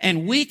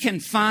 and we can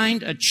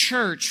find a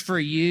church for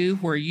you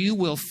where you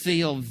will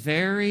feel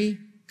very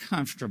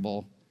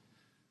comfortable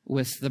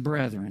with the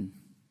brethren.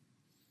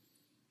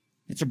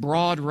 It's a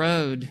broad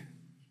road,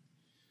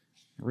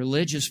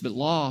 religious but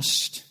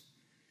lost.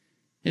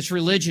 It's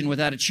religion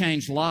without a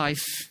changed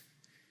life.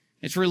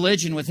 It's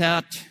religion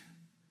without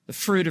the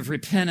fruit of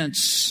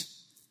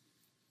repentance.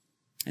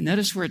 And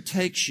notice where it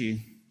takes you.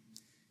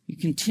 You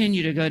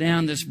continue to go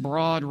down this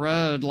broad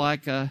road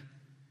like a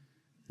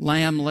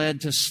lamb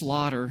led to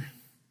slaughter,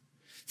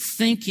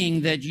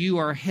 thinking that you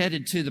are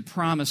headed to the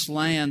promised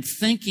land,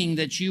 thinking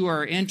that you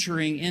are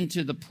entering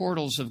into the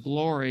portals of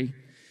glory.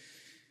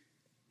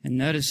 And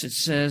notice it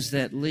says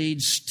that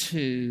leads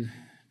to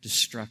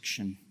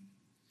destruction.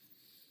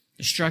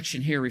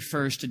 Destruction here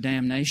refers to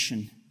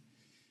damnation.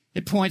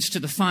 It points to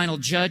the final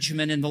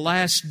judgment in the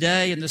last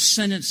day and the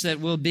sentence that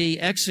will be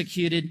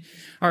executed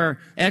or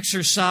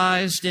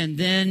exercised, and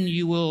then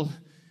you will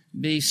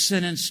be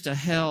sentenced to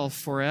hell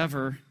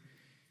forever.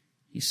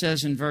 He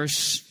says in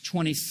verse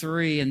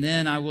 23, and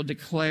then I will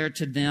declare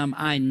to them,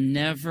 I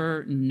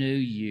never knew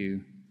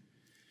you.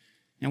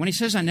 Now, when he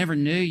says I never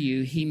knew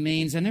you, he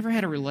means I never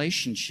had a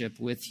relationship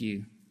with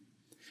you.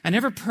 I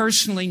never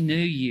personally knew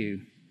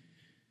you.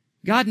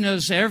 God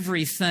knows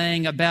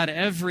everything about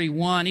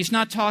everyone. He's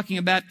not talking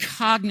about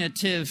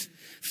cognitive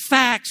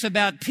facts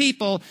about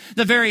people.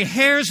 The very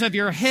hairs of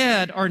your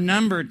head are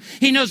numbered.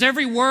 He knows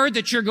every word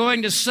that you're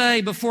going to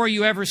say before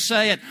you ever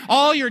say it.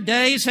 All your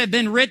days have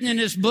been written in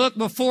His book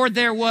before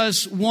there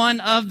was one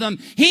of them.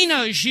 He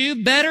knows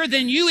you better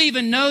than you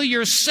even know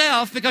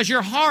yourself because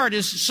your heart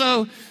is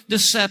so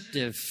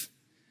deceptive.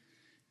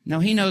 No,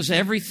 He knows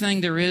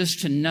everything there is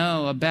to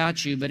know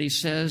about you, but He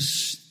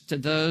says to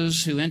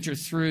those who enter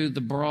through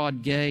the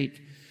broad gate,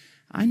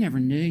 I never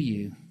knew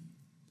you.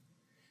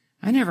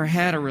 I never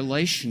had a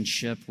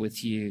relationship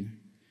with you.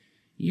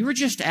 You were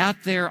just out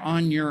there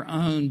on your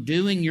own,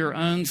 doing your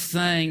own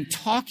thing,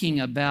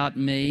 talking about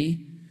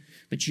me,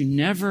 but you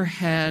never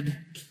had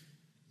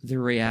the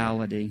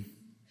reality.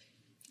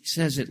 He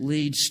says it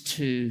leads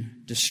to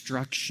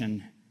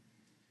destruction.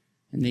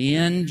 In the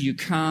end, you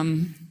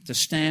come to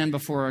stand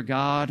before a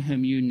God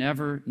whom you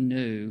never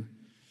knew.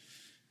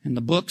 And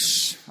the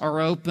books are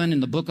open,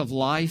 and the book of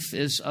life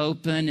is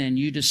open, and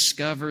you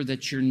discover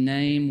that your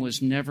name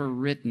was never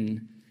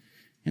written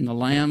in the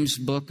Lamb's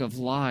book of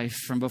life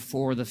from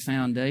before the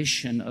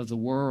foundation of the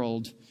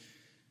world,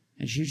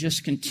 as you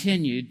just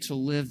continued to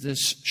live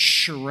this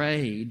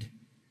charade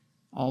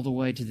all the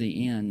way to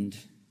the end.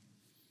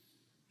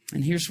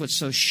 And here's what's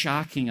so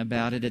shocking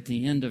about it at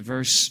the end of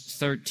verse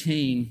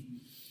 13.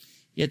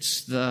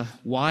 It's the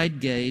wide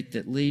gate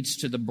that leads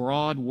to the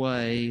broad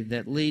way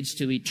that leads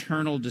to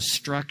eternal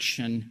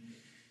destruction.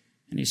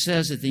 And he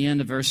says at the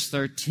end of verse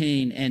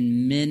 13,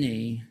 and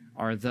many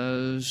are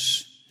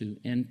those who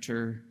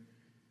enter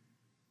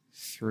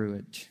through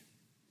it.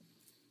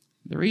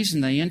 The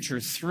reason they enter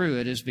through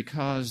it is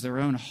because their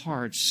own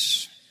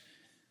hearts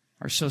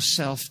are so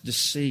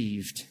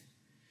self-deceived.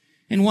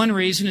 And one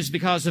reason is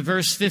because of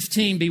verse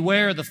 15,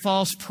 beware the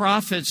false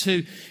prophets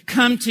who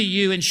come to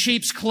you in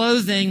sheep's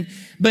clothing,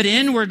 but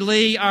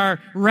inwardly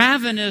are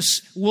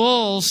ravenous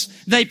wolves.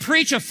 They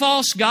preach a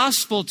false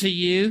gospel to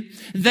you.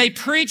 They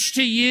preach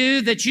to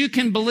you that you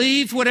can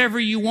believe whatever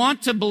you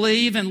want to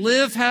believe and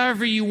live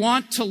however you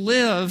want to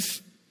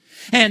live.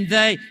 And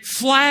they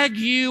flag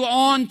you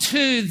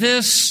onto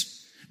this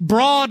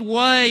broad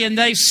way, and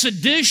they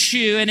seduce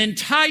you and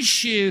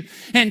entice you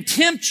and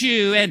tempt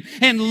you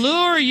and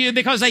lure you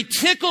because they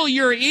tickle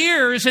your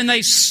ears, and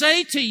they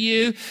say to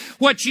you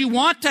what you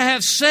want to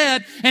have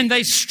said, and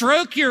they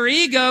stroke your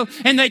ego,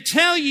 and they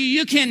tell you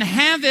you can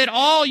have it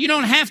all. You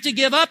don't have to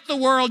give up the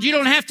world. You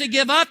don't have to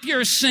give up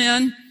your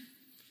sin.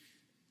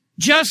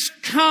 Just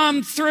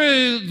come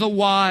through the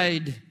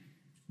wide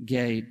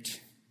gate.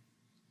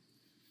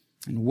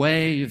 And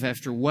wave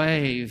after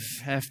wave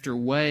after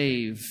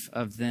wave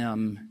of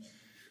them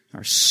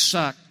are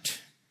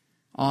sucked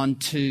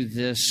onto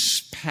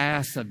this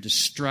path of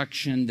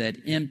destruction that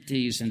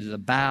empties into the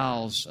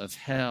bowels of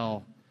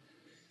hell,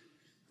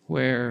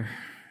 where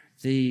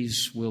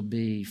these will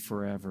be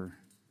forever.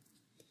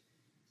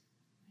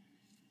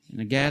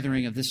 In a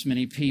gathering of this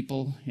many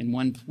people,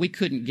 we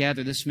couldn't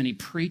gather this many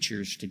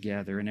preachers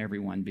together and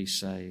everyone be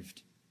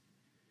saved.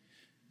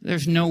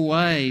 There's no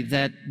way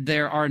that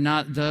there are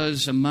not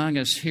those among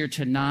us here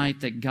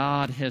tonight that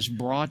God has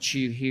brought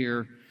you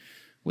here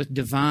with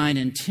divine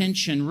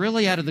intention,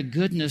 really out of the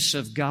goodness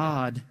of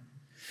God,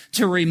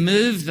 to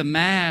remove the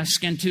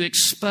mask and to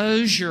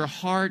expose your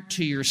heart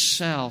to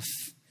yourself,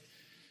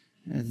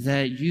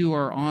 that you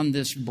are on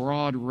this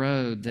broad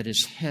road that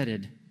is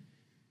headed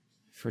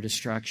for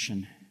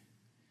destruction.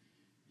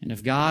 And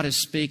if God is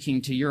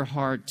speaking to your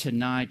heart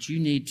tonight, you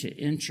need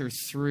to enter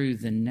through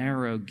the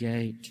narrow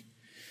gate.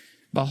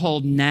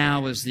 Behold,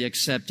 now is the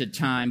accepted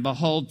time.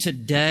 Behold,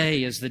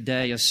 today is the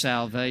day of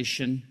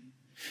salvation.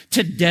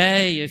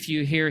 Today, if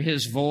you hear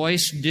His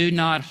voice, do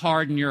not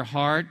harden your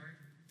heart.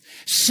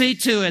 See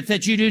to it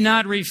that you do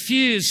not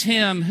refuse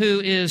Him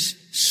who is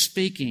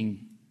speaking.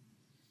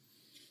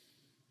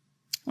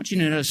 I want you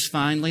to notice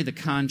finally the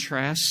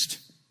contrast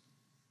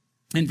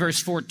in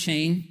verse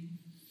 14.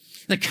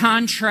 The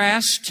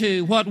contrast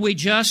to what we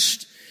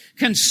just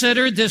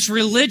considered, this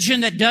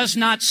religion that does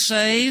not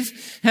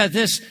save,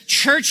 this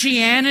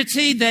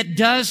churchianity that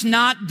does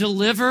not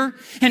deliver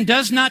and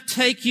does not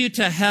take you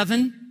to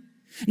heaven.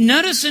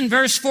 Notice in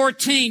verse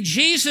 14,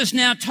 Jesus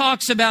now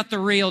talks about the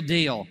real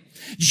deal.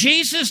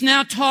 Jesus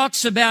now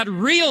talks about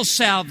real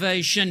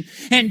salvation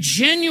and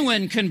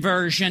genuine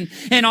conversion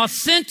and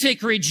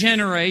authentic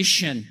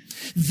regeneration.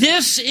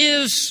 This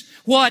is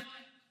what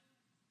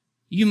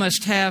you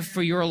must have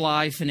for your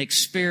life and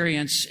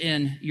experience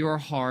in your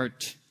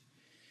heart.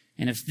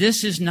 And if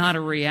this is not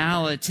a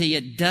reality,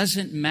 it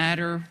doesn't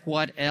matter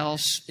what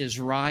else is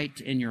right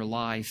in your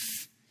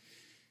life.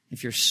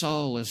 If your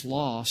soul is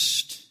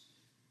lost,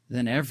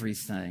 then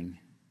everything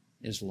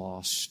is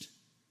lost.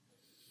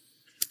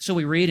 So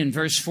we read in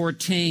verse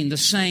 14 the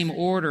same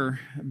order,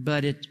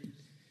 but it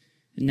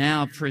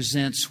now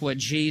presents what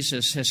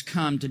Jesus has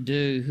come to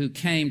do, who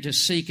came to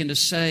seek and to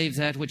save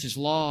that which is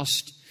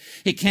lost.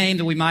 He came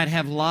that we might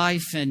have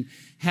life and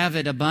have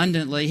it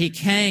abundantly. He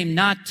came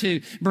not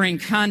to bring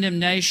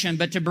condemnation,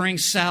 but to bring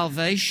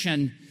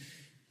salvation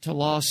to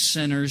lost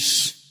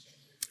sinners.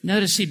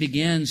 Notice he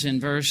begins in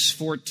verse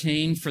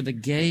 14, for the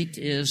gate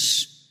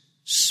is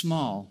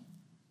small.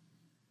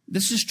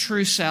 This is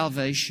true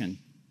salvation.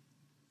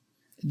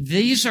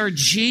 These are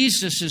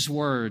Jesus'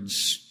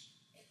 words.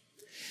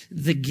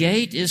 The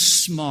gate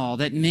is small.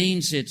 That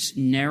means it's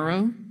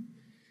narrow,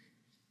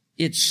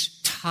 it's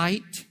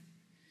tight,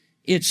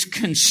 it's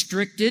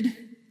constricted.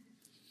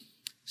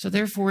 So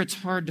therefore, it's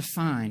hard to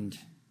find.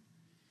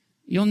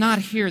 You'll not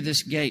hear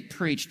this gate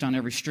preached on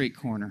every street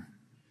corner.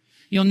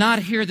 You'll not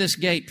hear this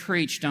gate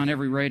preached on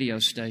every radio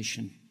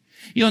station.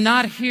 You'll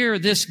not hear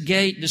this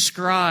gate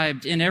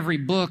described in every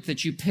book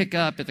that you pick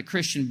up at the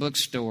Christian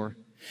bookstore.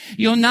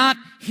 You'll not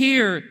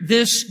hear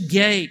this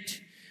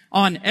gate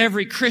on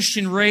every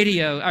Christian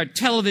radio or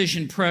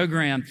television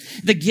program.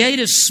 The gate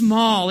is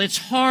small. It's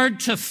hard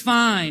to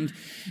find.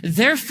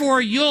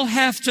 Therefore, you'll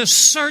have to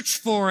search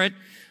for it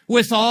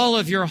with all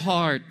of your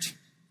heart.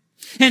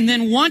 And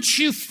then once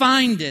you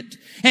find it,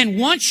 and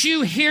once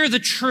you hear the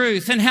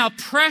truth and how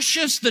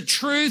precious the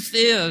truth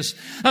is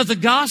of the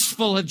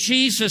gospel of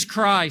Jesus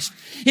Christ,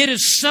 it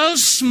is so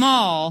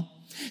small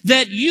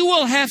that you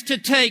will have to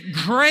take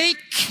great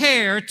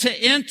care to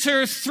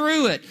enter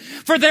through it.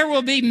 For there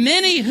will be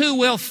many who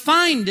will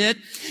find it,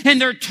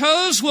 and their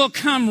toes will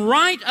come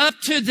right up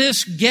to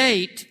this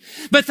gate,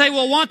 but they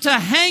will want to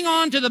hang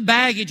on to the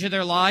baggage of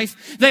their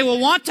life. They will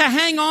want to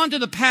hang on to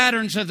the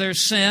patterns of their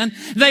sin.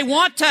 They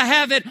want to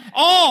have it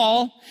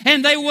all,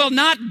 and they will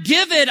not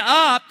give it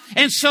up.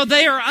 And so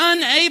they are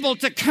unable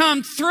to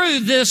come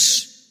through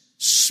this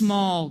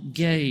small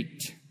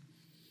gate.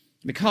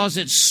 Because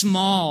it's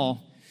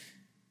small,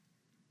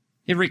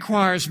 it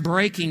requires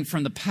breaking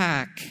from the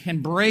pack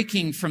and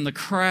breaking from the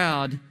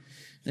crowd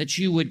that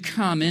you would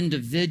come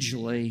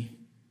individually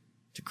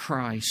to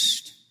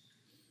Christ.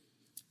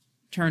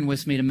 Turn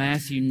with me to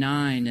Matthew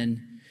 9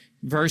 and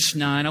verse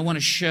 9. I want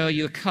to show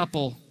you a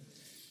couple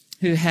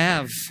who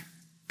have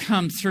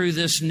come through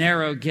this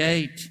narrow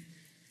gate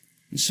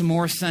and some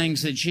more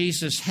things that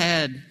Jesus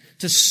had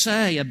to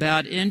say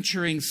about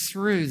entering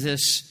through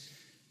this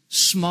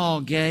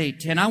small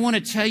gate. And I want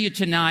to tell you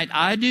tonight,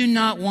 I do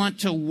not want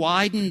to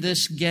widen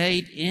this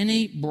gate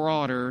any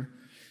broader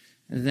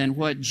than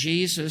what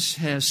Jesus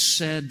has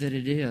said that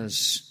it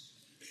is.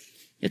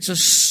 It's a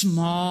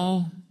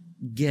small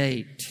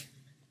gate.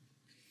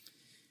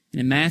 And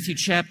in Matthew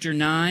chapter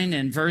 9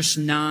 and verse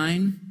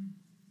 9,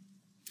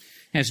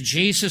 as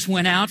Jesus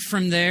went out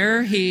from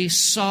there, he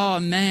saw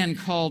a man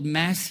called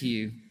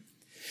Matthew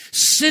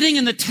sitting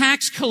in the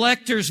tax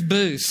collector's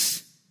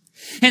booth.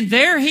 And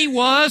there he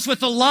was with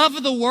the love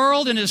of the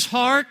world in his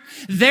heart.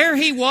 There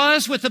he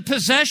was with the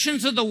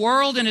possessions of the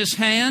world in his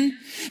hand.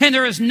 And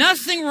there is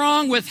nothing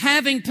wrong with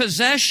having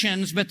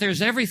possessions, but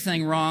there's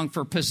everything wrong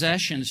for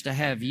possessions to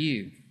have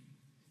you.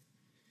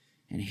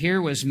 And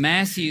here was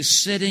Matthew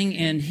sitting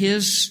in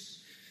his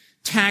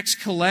tax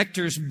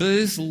collector's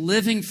booth,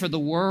 living for the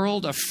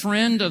world, a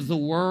friend of the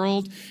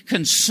world,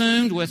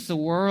 consumed with the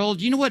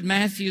world. You know what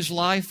Matthew's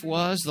life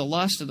was? The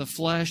lust of the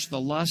flesh, the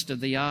lust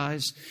of the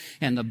eyes,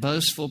 and the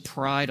boastful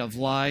pride of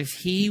life.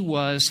 He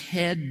was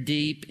head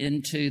deep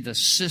into the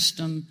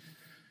system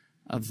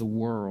of the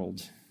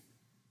world.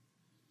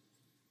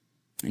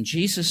 And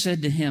Jesus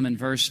said to him in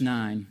verse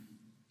 9,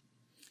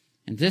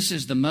 and this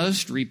is the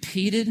most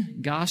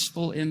repeated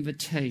gospel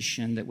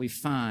invitation that we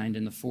find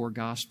in the 4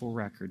 gospel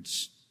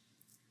records.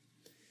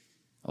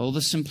 Oh,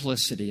 the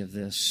simplicity of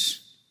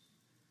this.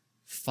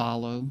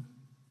 Follow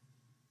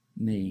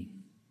me.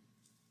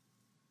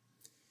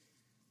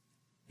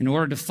 In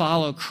order to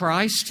follow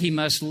Christ, he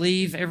must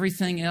leave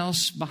everything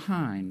else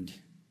behind.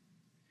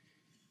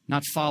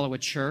 Not follow a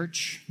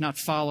church, not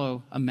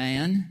follow a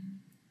man,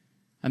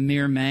 a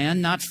mere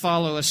man, not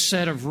follow a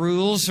set of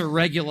rules or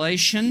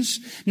regulations,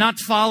 not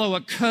follow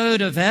a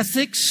code of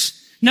ethics.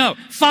 No,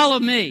 follow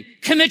me.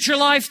 Commit your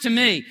life to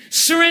me.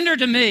 Surrender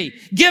to me.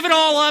 Give it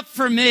all up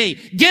for me.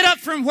 Get up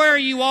from where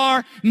you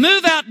are.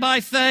 Move out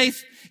by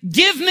faith.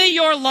 Give me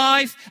your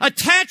life.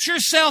 Attach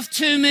yourself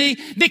to me.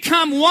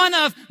 Become one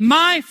of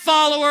my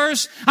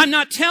followers. I'm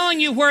not telling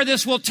you where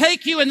this will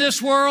take you in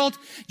this world.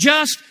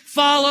 Just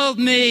follow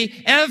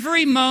me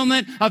every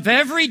moment of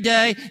every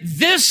day.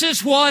 This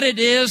is what it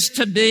is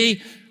to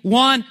be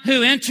one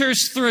who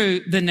enters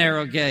through the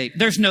narrow gate.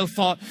 There's no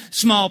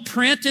small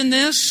print in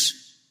this.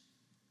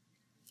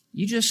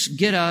 You just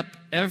get up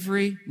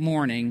every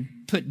morning,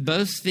 put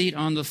both feet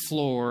on the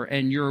floor,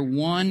 and your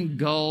one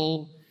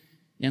goal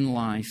in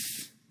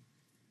life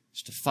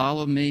is to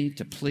follow me,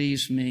 to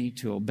please me,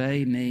 to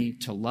obey me,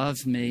 to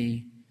love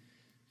me,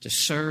 to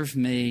serve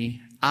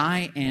me.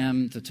 I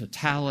am the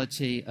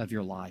totality of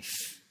your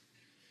life.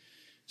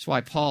 That's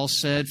why Paul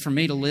said, for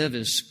me to live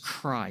is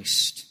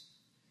Christ,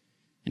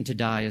 and to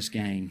die is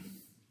gain.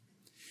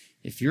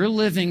 If you're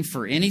living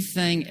for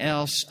anything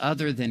else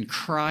other than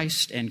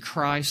Christ and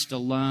Christ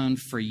alone,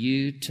 for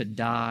you to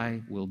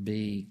die will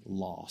be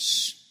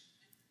loss.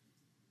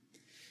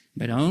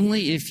 But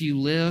only if you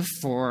live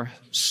for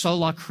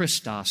sola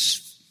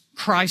Christos,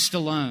 Christ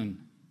alone,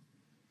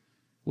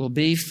 will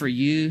be for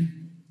you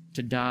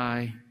to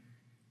die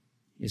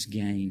is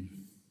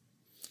gain.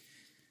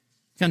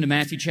 Come to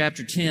Matthew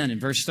chapter 10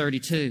 and verse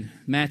 32.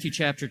 Matthew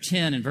chapter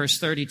 10 and verse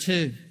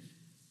 32.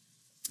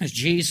 As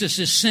Jesus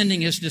is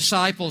sending his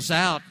disciples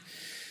out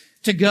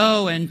to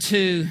go and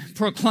to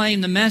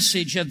proclaim the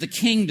message of the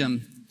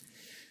kingdom.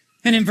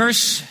 And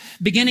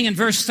beginning in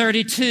verse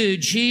 32,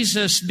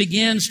 Jesus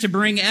begins to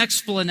bring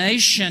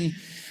explanation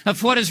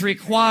of what is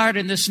required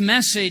in this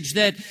message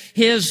that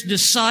his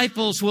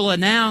disciples will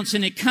announce.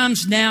 And it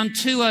comes down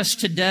to us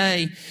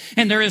today.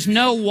 And there is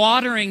no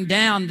watering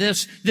down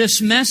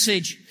this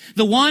message.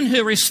 The one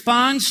who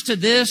responds to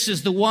this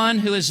is the one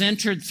who has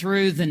entered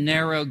through the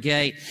narrow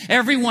gate.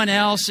 Everyone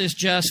else is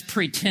just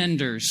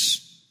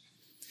pretenders.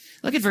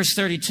 Look at verse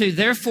 32.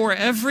 Therefore,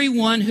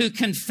 everyone who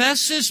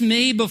confesses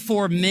me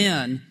before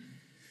men,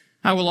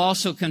 I will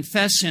also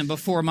confess him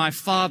before my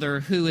Father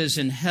who is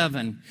in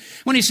heaven.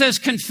 When he says,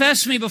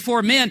 confess me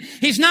before men,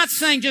 he's not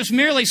saying just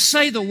merely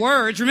say the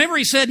words. Remember,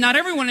 he said, not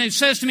everyone who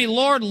says to me,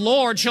 Lord,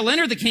 Lord, shall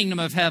enter the kingdom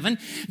of heaven.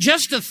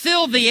 Just to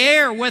fill the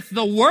air with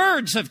the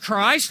words of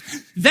Christ,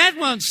 that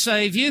won't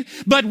save you.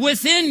 But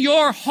within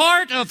your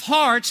heart of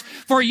hearts,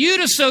 for you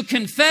to so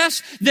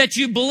confess that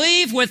you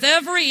believe with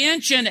every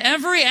inch and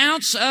every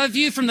ounce of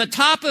you, from the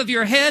top of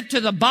your head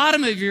to the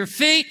bottom of your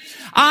feet,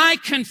 I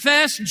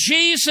confess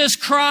Jesus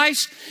Christ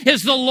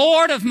is the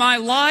Lord of my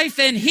life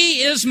and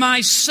he is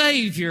my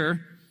Savior.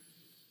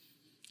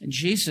 And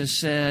Jesus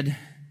said,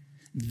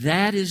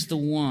 that is the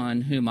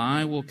one whom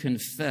I will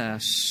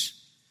confess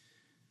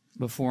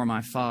before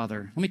my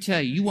Father. Let me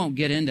tell you, you won't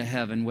get into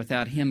heaven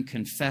without him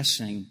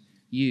confessing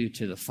you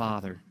to the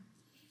Father.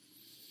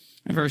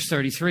 In verse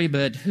 33,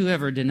 but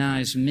whoever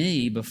denies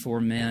me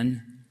before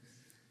men,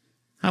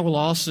 I will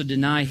also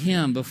deny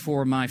him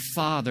before my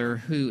Father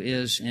who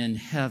is in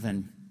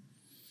heaven.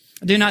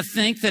 Do not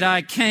think that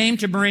I came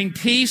to bring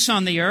peace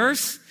on the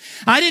earth.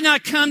 I did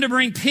not come to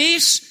bring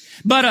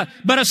peace, but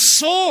a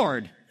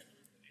sword.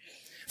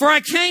 For I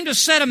came to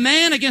set a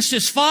man against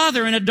his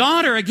father, and a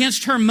daughter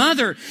against her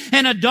mother,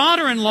 and a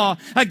daughter-in-law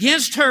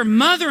against her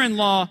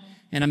mother-in-law.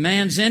 And a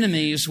man's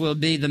enemies will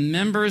be the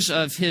members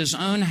of his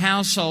own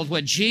household.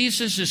 What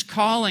Jesus is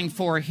calling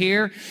for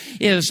here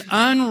is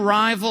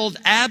unrivaled,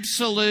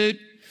 absolute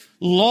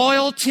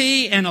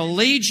loyalty and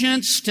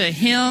allegiance to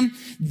Him.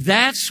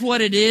 That's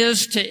what it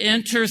is to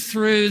enter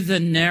through the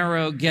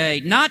narrow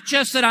gate. Not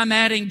just that I'm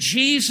adding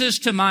Jesus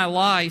to my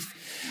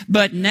life,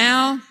 but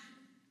now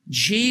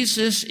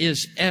Jesus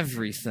is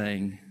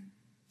everything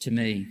to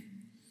me.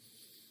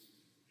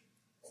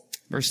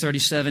 Verse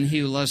 37, he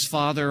who loves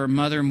father or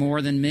mother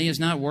more than me is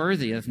not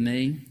worthy of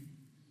me.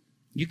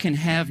 You can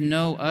have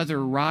no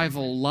other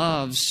rival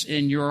loves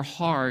in your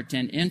heart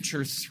and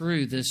enter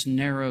through this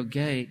narrow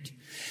gate.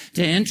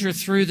 To enter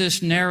through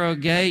this narrow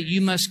gate,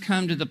 you must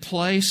come to the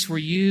place where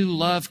you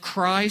love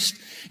Christ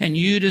and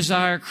you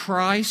desire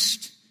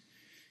Christ,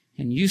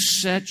 and you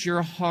set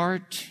your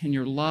heart and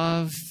your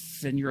love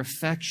and your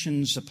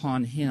affections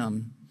upon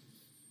Him.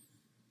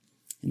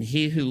 And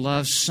he who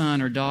loves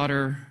son or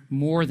daughter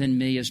more than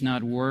me is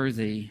not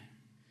worthy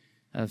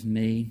of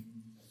me.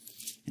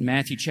 In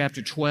Matthew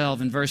chapter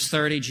 12 and verse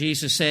 30,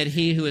 Jesus said,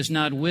 he who is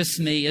not with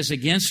me is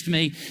against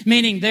me,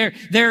 meaning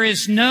there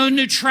is no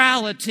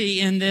neutrality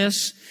in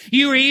this.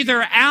 You are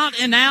either out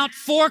and out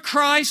for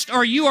Christ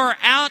or you are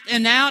out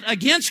and out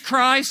against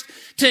Christ.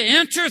 To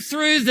enter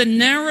through the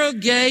narrow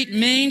gate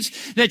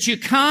means that you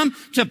come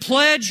to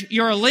pledge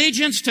your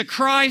allegiance to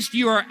Christ.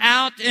 You are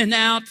out and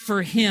out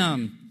for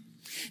Him.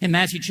 In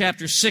Matthew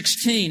chapter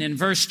 16 and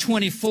verse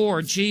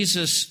 24,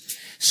 Jesus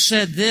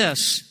said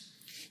this.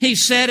 He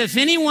said, if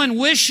anyone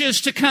wishes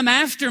to come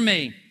after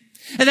me,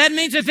 and that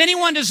means if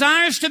anyone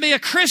desires to be a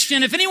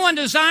Christian, if anyone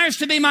desires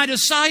to be my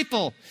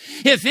disciple,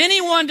 if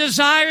anyone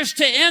desires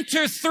to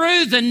enter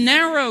through the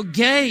narrow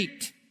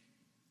gate,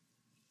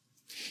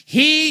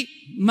 he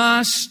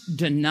must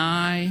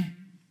deny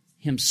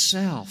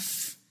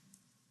himself.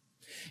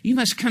 You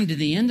must come to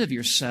the end of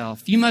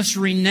yourself. You must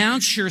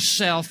renounce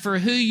yourself for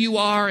who you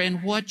are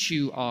and what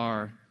you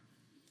are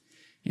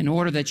in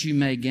order that you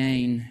may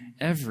gain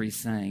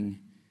everything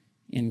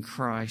in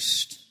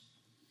Christ.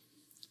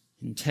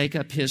 And take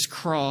up His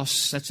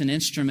cross. That's an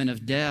instrument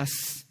of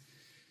death.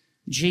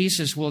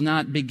 Jesus will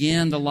not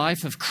begin, the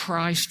life of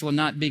Christ will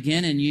not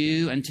begin in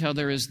you until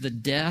there is the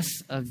death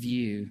of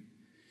you.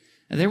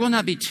 There will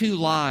not be two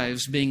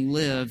lives being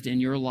lived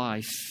in your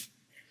life.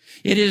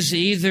 It is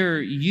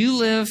either you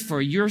live for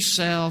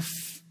yourself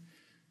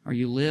or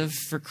you live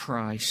for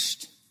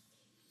Christ.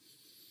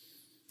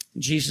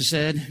 Jesus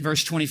said,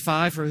 verse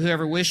 25, for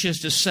whoever wishes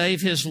to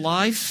save his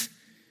life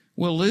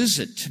will lose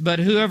it. But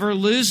whoever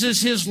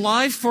loses his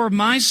life for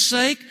my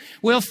sake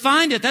will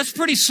find it. That's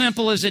pretty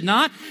simple, is it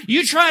not?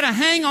 You try to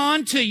hang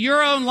on to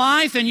your own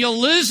life and you'll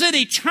lose it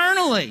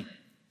eternally.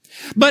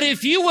 But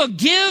if you will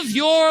give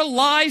your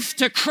life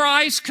to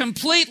Christ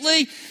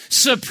completely,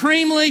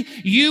 supremely,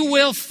 you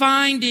will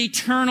find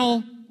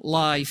eternal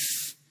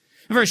life.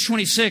 Verse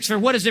 26, for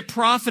what does it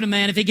profit a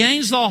man if he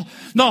gains the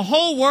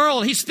whole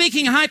world? He's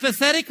speaking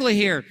hypothetically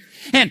here.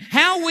 And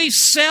how we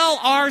sell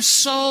our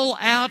soul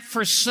out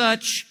for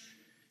such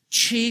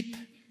cheap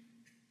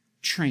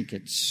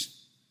trinkets.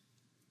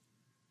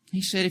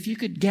 He said, if you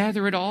could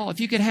gather it all, if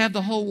you could have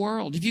the whole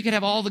world, if you could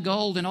have all the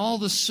gold and all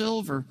the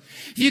silver,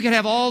 if you could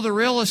have all the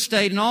real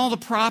estate and all the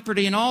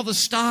property and all the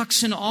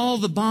stocks and all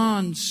the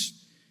bonds,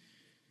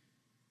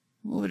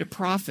 what would it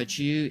profit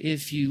you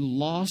if you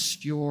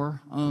lost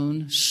your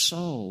own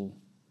soul?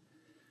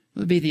 It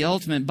would be the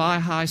ultimate buy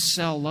high,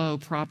 sell low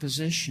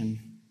proposition.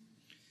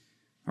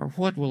 Or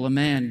what will a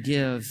man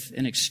give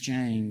in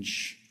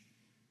exchange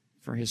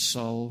for his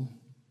soul?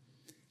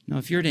 Now,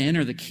 if you're to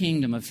enter the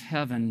kingdom of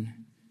heaven,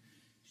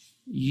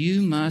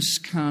 you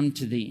must come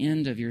to the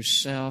end of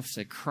yourself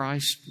that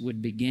Christ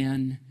would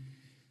begin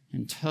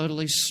and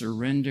totally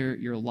surrender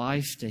your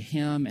life to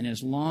Him. And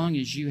as long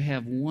as you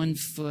have one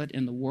foot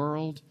in the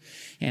world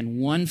and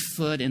one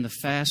foot in the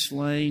fast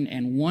lane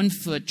and one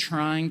foot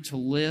trying to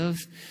live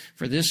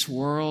for this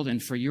world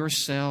and for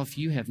yourself,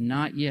 you have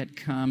not yet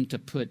come to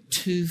put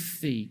 2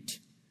 feet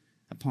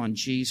upon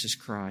Jesus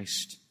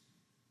Christ.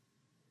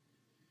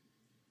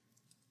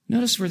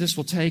 Notice where this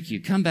will take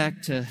you. Come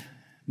back to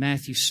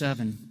Matthew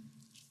 7.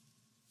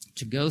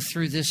 To go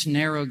through this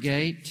narrow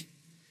gate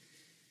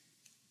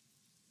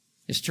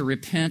is to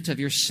repent of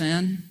your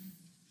sin.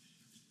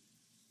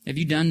 Have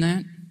you done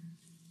that?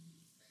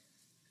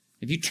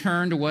 Have you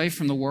turned away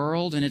from the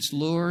world and its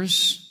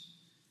lures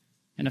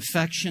and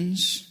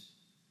affections?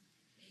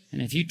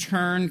 And have you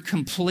turned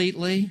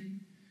completely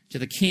to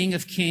the King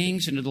of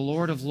Kings and to the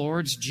Lord of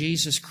Lords,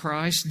 Jesus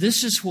Christ?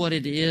 This is what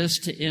it is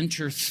to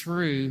enter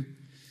through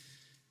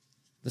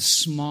the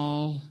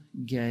small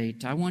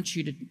gate. I want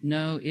you to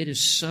know it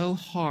is so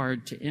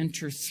hard to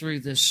enter through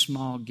this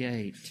small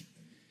gate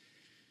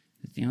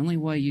that the only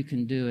way you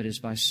can do it is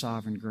by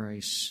sovereign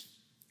grace.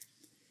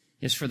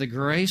 is for the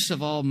grace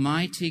of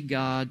Almighty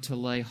God to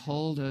lay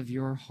hold of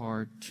your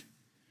heart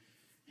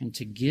and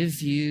to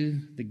give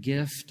you the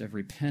gift of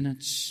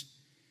repentance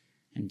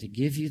and to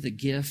give you the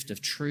gift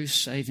of true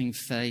saving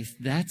faith.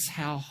 That's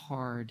how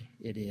hard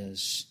it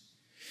is.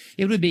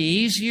 It would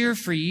be easier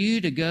for you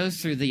to go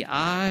through the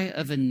eye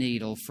of a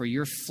needle, for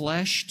your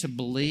flesh to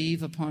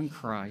believe upon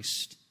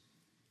Christ,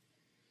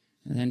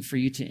 than for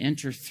you to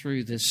enter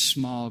through this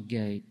small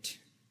gate.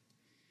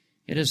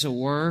 It is a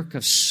work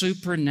of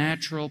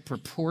supernatural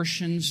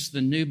proportions.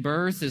 The new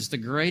birth is the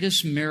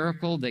greatest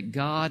miracle that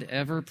God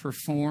ever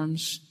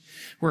performs,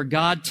 where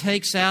God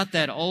takes out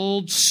that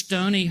old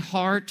stony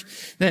heart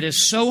that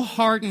is so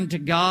hardened to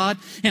God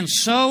and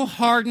so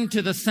hardened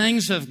to the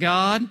things of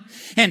God,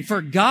 and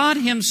for God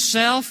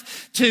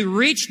Himself to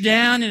reach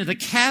down into the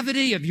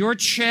cavity of your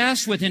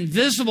chest with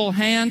invisible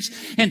hands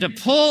and to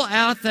pull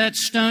out that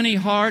stony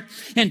heart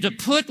and to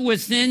put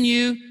within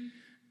you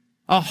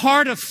a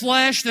heart of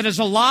flesh that is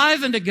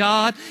alive unto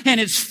God, and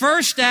its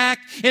first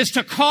act is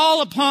to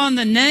call upon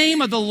the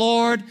name of the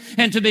Lord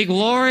and to be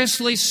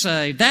gloriously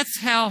saved. That's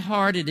how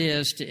hard it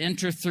is to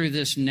enter through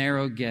this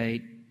narrow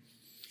gate.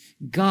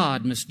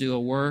 God must do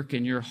a work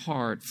in your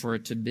heart for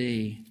it to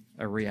be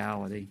a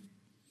reality.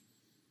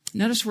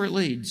 Notice where it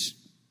leads.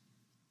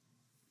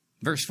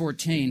 Verse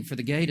 14, for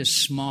the gate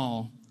is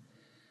small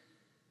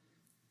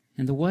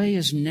and the way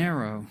is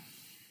narrow.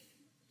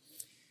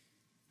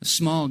 A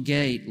small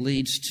gate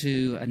leads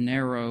to a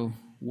narrow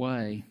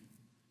way.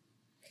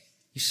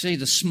 You see,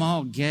 the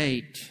small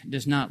gate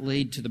does not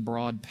lead to the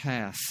broad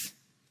path.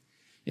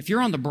 If you're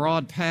on the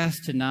broad path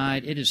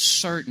tonight, it is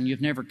certain you've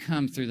never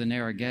come through the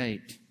narrow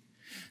gate.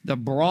 The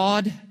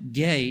broad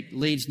gate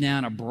leads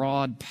down a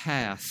broad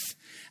path.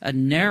 A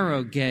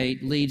narrow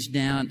gate leads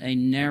down a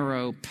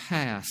narrow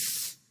path.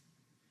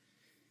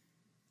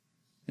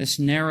 This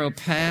narrow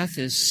path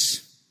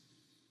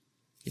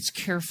it's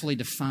carefully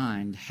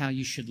defined how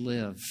you should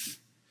live.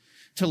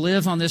 To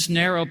live on this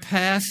narrow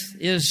path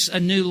is a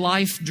new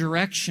life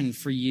direction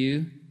for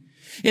you.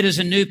 It is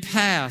a new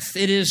path.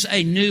 It is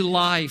a new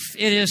life.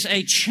 It is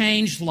a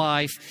changed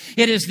life.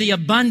 It is the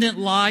abundant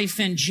life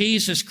in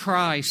Jesus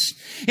Christ.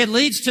 It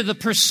leads to the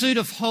pursuit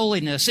of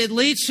holiness. It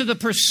leads to the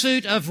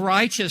pursuit of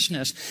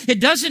righteousness. It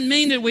doesn't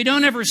mean that we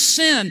don't ever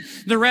sin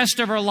the rest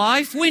of our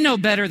life. We know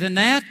better than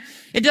that.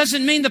 It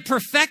doesn't mean the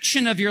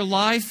perfection of your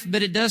life,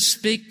 but it does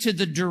speak to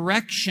the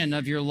direction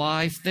of your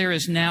life. There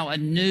is now a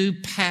new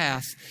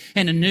path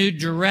and a new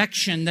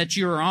direction that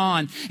you're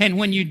on. And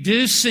when you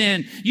do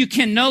sin, you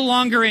can no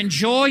longer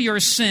enjoy your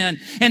sin.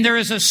 And there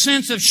is a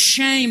sense of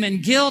shame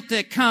and guilt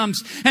that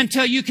comes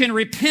until you can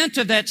repent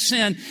of that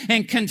sin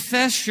and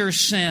confess your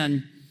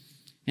sin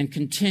and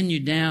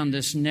continue down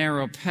this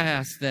narrow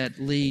path that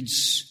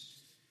leads,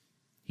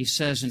 he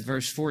says in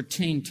verse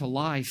 14, to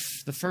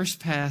life. The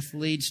first path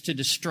leads to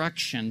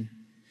destruction.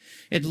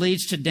 It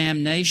leads to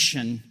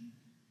damnation.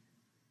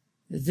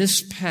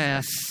 This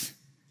path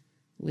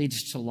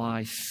leads to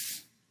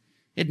life.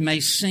 It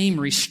may seem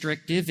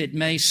restrictive. It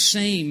may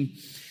seem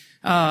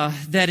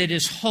that it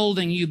is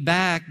holding you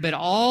back, but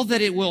all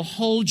that it will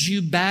hold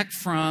you back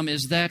from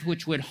is that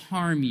which would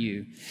harm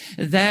you,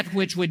 that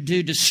which would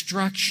do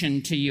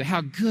destruction to you.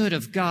 How good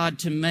of God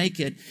to make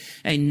it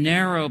a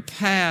narrow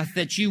path,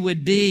 that you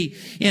would be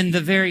in the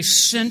very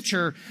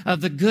center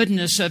of the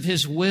goodness of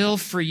His will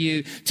for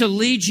you, to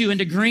lead you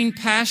into green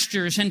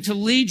pastures and to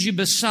lead you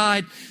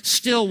beside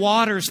still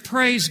waters.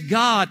 Praise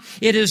God.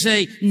 It is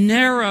a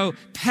narrow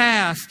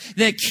path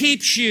that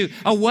keeps you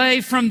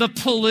away from the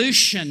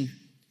pollution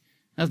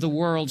of the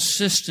world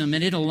system,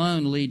 and it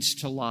alone leads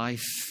to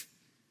life.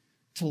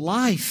 To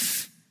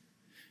life.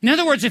 In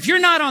other words, if you're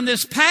not on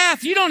this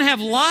path, you don't have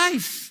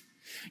life.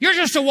 You're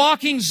just a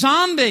walking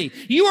zombie.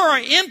 You are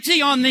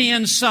empty on the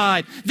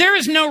inside. There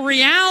is no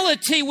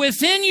reality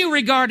within you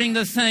regarding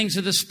the things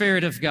of the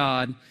Spirit of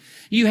God.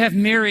 You have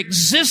mere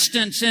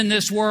existence in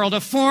this world,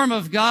 a form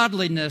of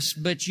godliness,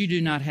 but you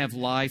do not have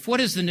life. What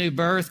is the new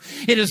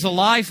birth? It is the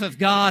life of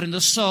God in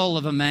the soul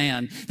of a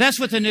man. That's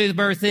what the new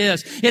birth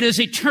is. It is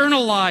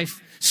eternal life,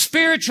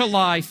 spiritual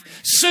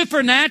life,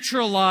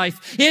 supernatural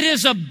life. It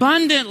is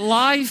abundant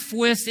life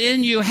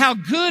within you. How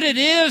good it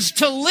is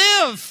to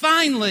live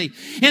finally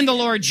in the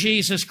Lord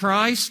Jesus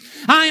Christ.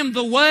 I am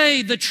the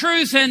way, the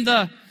truth, and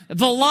the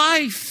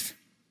life.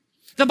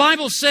 The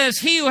Bible says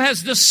he who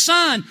has the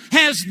Son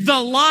has the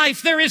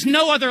life. There is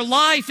no other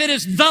life. It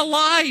is the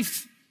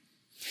life.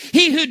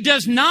 He who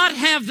does not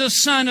have the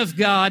Son of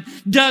God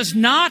does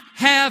not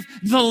have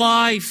the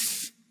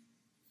life.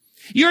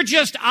 You're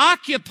just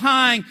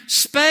occupying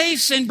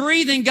space and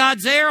breathing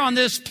God's air on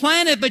this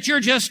planet, but you're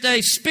just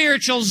a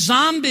spiritual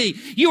zombie.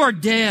 You are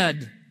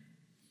dead.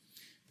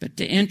 But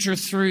to enter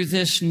through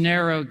this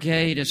narrow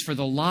gate is for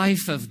the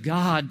life of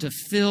God to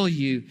fill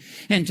you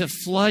and to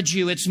flood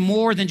you. It's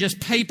more than just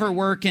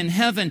paperwork in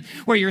heaven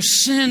where your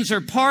sins are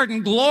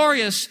pardoned.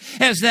 Glorious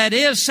as that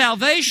is,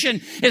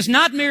 salvation is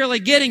not merely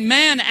getting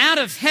man out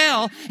of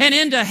hell and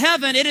into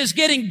heaven. It is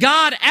getting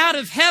God out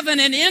of heaven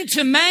and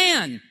into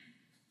man.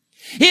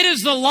 It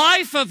is the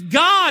life of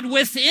God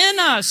within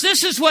us.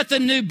 This is what the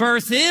new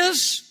birth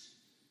is.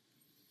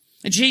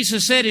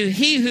 Jesus said,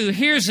 he who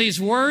hears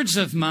these words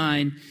of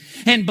mine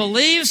and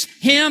believes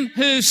him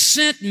who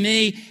sent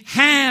me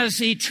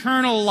has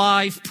eternal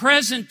life.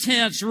 Present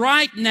tense,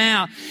 right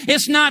now.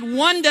 It's not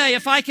one day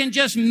if I can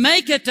just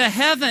make it to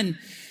heaven,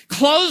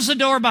 close the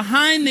door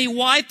behind me,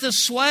 wipe the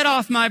sweat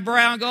off my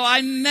brow and go,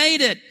 I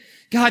made it.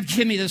 God,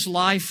 give me this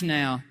life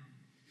now.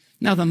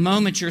 Now, the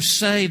moment you're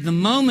saved, the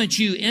moment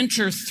you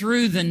enter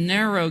through the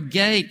narrow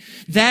gate,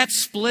 that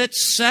split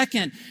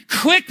second,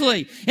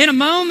 quickly, in a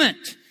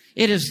moment,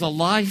 it is the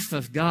life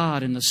of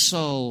God in the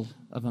soul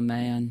of a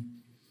man.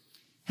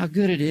 How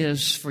good it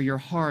is for your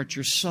heart,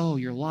 your soul,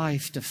 your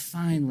life to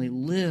finally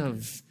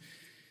live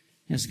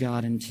as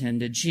God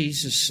intended.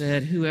 Jesus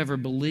said, whoever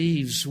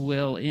believes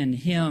will in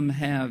him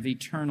have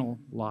eternal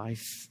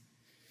life.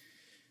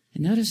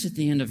 And notice at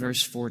the end of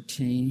verse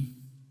 14,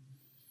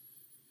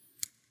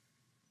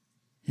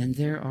 and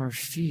there are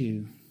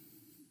few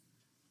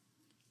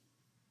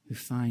who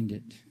find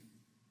it.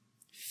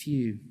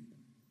 Few.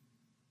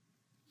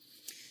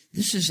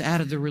 This is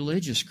out of the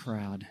religious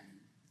crowd.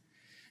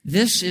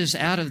 This is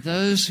out of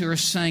those who are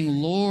saying,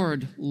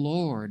 Lord,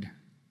 Lord.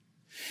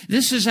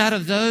 This is out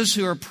of those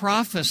who are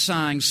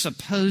prophesying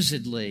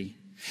supposedly.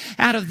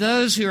 Out of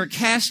those who are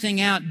casting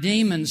out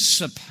demons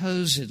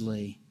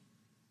supposedly.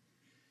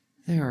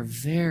 There are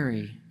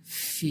very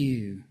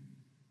few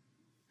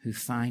who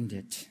find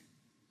it.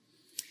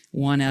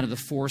 One out of the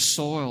four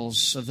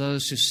soils of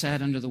those who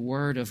sat under the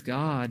Word of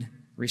God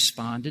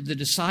responded. The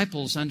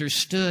disciples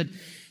understood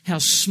how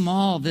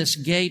small this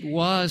gate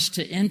was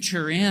to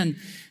enter in.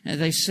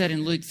 They said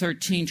in Luke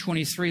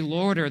 13:23,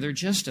 Lord, are there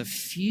just a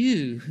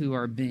few who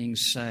are being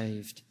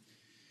saved?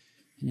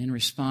 And in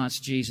response,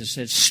 Jesus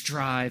said,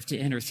 strive to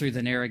enter through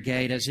the narrow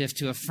gate, as if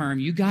to affirm,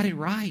 you got it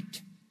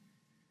right.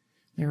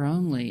 There are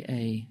only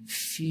a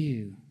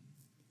few.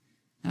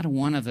 Not a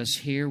one of us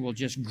here will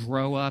just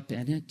grow up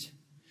in it.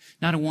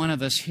 Not a one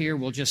of us here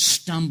will just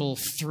stumble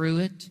through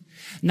it.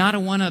 Not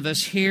a one of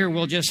us here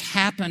will just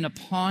happen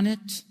upon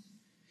it.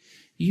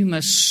 You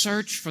must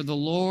search for the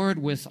Lord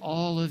with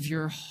all of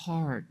your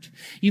heart.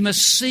 You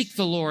must seek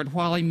the Lord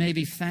while He may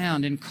be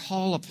found and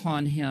call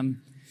upon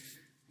Him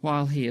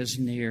while He is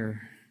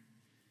near.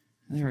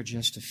 There are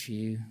just a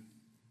few.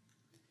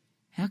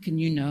 How can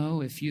you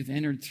know if you've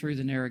entered through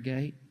the narrow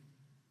gate?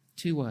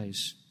 Two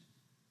ways.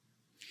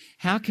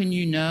 How can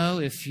you know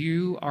if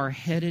you are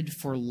headed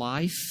for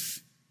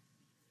life?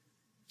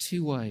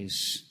 Two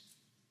ways.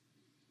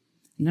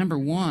 Number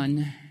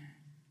one,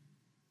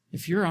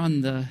 if you're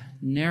on the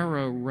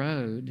narrow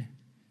road,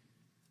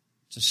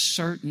 it's a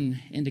certain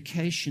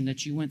indication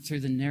that you went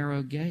through the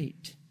narrow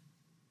gate,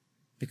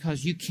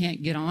 because you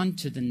can't get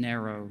onto the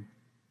narrow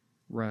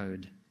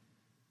road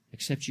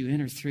except you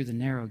enter through the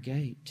narrow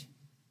gate.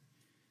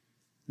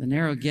 The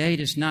narrow gate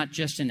is not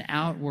just an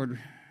outward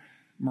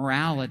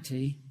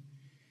morality.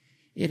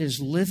 It is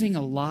living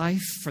a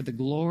life for the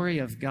glory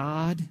of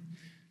God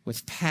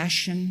with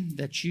passion,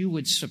 that you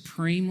would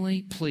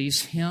supremely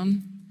please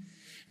Him,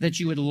 that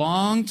you would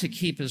long to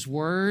keep His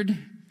word,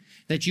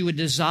 that you would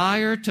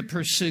desire to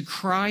pursue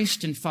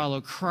Christ and follow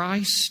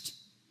Christ.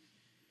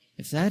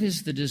 If that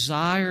is the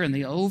desire and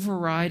the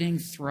overriding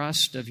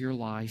thrust of your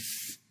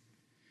life,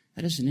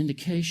 that is an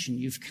indication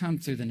you've come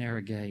through the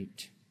narrow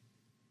gate.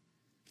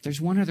 But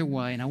there's one other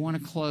way, and I want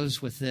to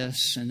close with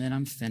this, and then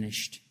I'm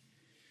finished.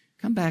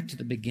 Come back to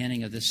the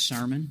beginning of this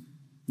sermon.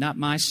 Not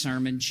my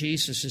sermon,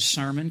 Jesus'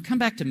 sermon. Come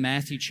back to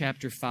Matthew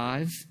chapter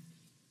 5.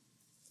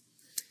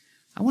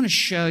 I want to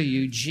show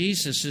you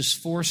Jesus'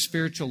 4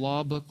 spiritual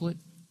law booklet.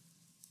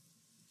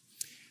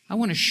 I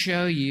want to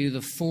show you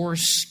the 4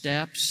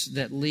 steps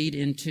that lead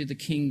into the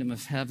kingdom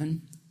of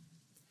heaven.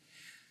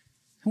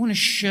 I want to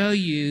show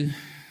you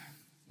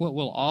what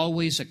will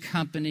always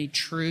accompany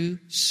true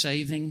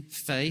saving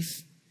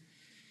faith,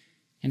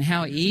 and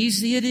how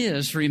easy it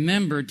is,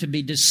 remember, to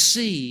be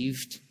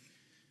deceived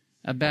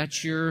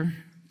about your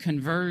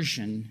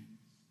conversion.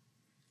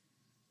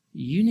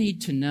 You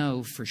need to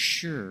know for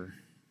sure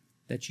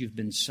that you've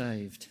been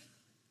saved.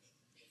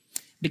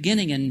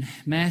 Beginning in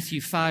Matthew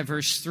 5,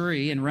 verse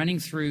 3, and running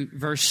through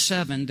verse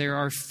 7, there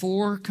are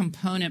 4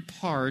 component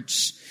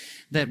parts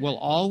that will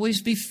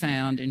always be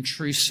found in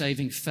true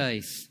saving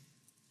faith.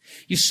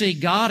 You see,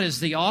 God is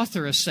the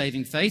author of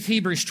saving faith.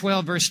 Hebrews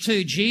 12, verse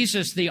 2,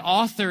 Jesus, the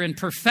author and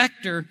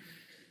perfecter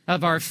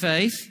of our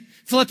faith.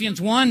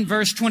 Philippians 1,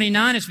 verse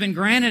 29, it's been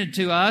granted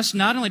to us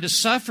not only to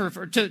suffer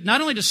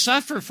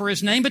for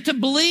His name, but to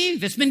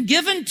believe. It's been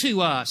given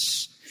to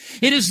us.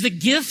 It is the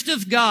gift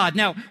of God.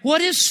 Now, what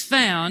is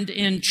found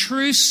in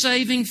true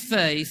saving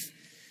faith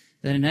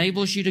that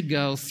enables you to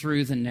go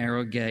through the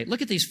narrow gate?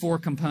 Look at these 4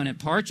 component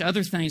parts.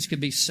 Other things could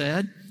be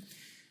said.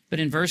 But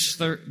in verse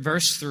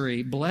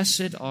 3,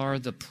 blessed are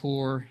the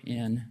poor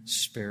in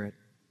spirit.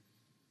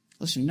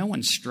 Listen, no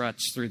one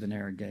struts through the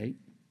narrow gate.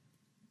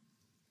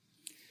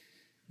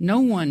 No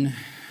one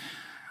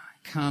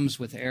comes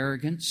with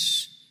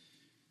arrogance.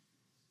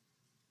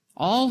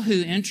 All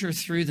who enter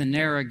through the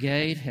narrow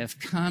gate have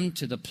come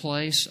to the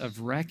place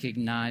of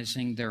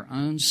recognizing their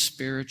own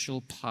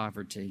spiritual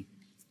poverty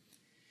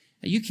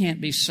You can't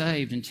be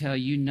saved until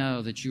you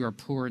know that you are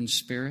poor in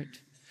spirit.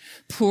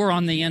 Poor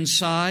on the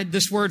inside.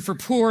 This word for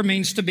poor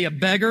means to be a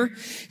beggar.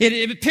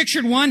 It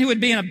pictured one who would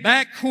be in a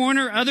back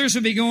corner. Others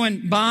would be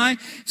going by.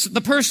 So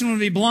the person would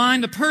be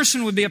blind. The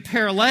person would be a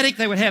paralytic.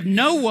 They would have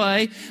no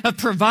way of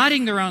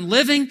providing their own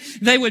living.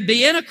 They would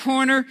be in a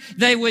corner.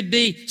 They would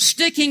be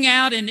sticking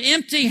out an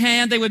empty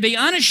hand. They would be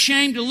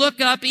unashamed to look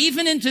up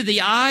even into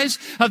the eyes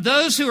of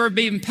those who were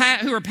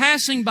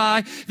passing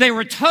by. They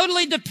were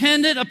totally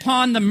dependent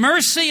upon the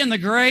mercy and the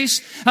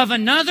grace of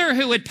another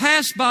who would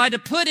pass by to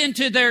put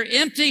into their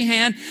empty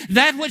hand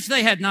that which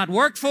they had not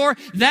worked for,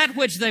 that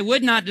which they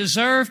would not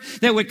deserve,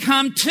 that would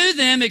come to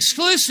them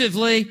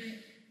exclusively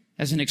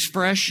as an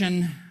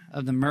expression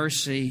of the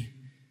mercy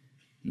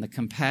and the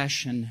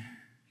compassion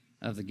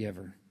of the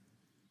giver.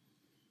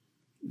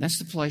 That's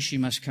the place you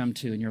must come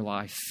to in your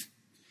life.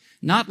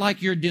 Not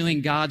like you're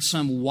doing God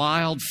some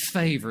wild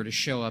favor to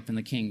show up in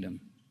the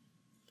kingdom,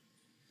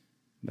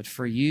 but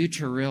for you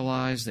to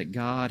realize that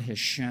God has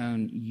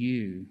shown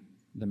you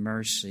the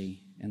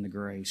mercy and the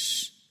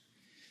grace.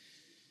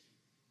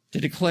 To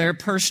declare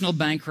personal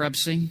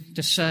bankruptcy,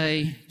 to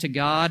say to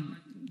God,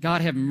 God,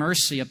 have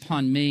mercy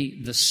upon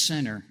me, the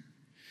sinner.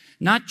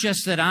 Not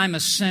just that I'm a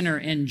sinner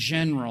in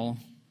general,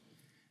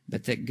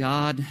 but that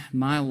God,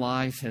 my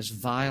life has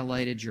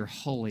violated your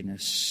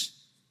holiness.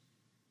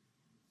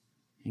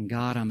 And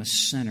God, I'm a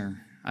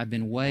sinner. I've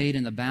been weighed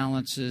in the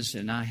balances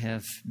and I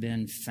have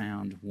been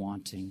found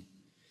wanting.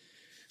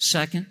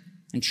 Second,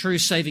 in true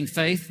saving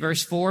faith,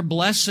 verse 4,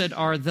 blessed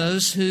are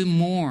those who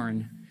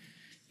mourn.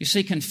 You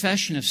see,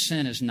 confession of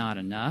sin is not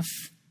enough.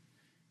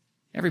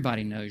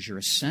 Everybody knows you're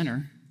a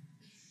sinner.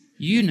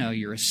 You know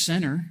you're a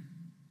sinner.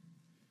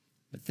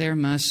 But there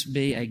must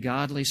be a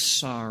godly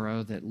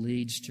sorrow that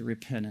leads to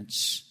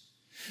repentance.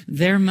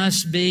 There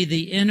must be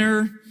the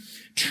inner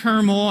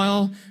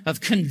turmoil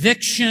of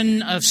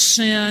conviction of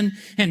sin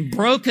and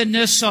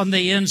brokenness on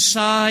the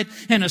inside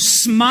and a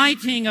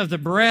smiting of the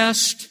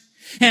breast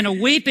and a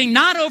weeping,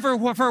 not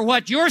for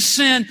what your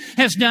sin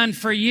has done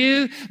for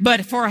you,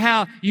 but for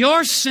how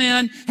your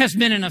sin has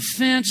been an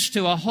offense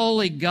to a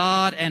holy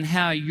God and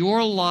how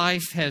your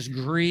life has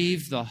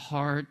grieved the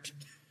heart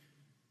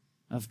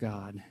of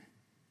God.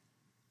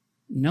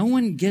 No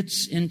one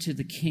gets into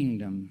the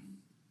kingdom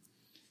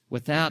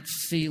without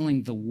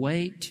feeling the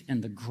weight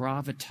and the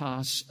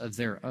gravitas of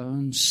their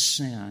own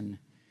sin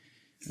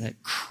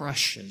that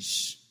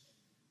crushes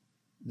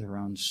their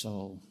own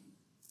soul.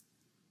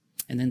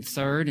 And then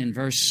third, in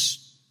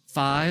verse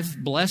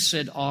 5,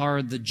 blessed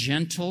are the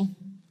gentle.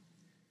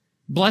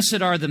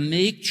 Blessed are the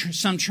meek,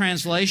 some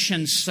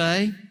translations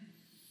say.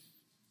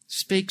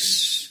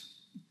 Speaks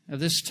of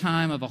this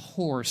time of a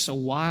horse, a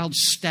wild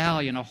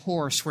stallion, a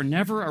horse where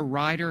never a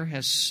rider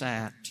has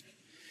sat.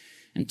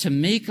 And to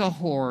meek a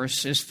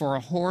horse is for a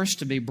horse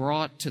to be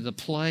brought to the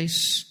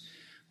place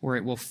where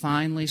it will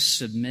finally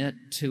submit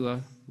to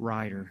a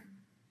rider,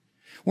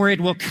 where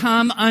it will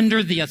come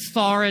under the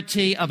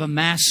authority of a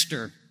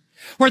master,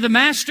 where the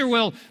master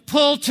will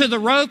pull to the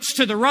ropes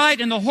to the right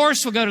and the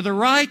horse will go to the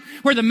right,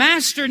 where the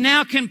master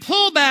now can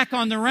pull back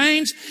on the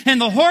reins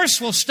and the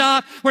horse will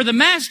stop, where the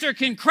master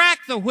can crack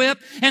the whip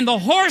and the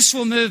horse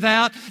will move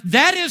out.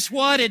 That is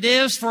what it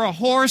is for a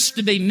horse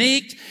to be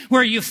meek,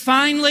 where you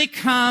finally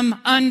come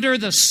under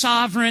the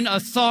sovereign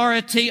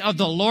authority of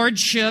the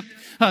lordship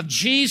of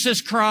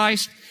Jesus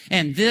Christ.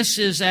 And this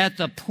is at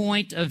the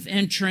point of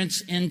entrance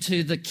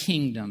into the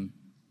kingdom.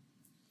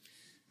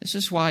 This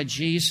is why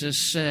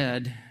Jesus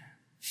said,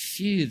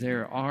 few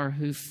there are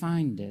who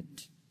find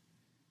it.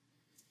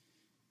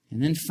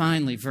 And then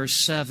finally,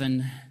 verse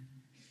 7,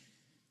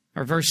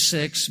 or verse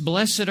 6,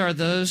 blessed are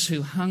those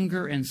who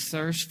hunger and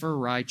thirst for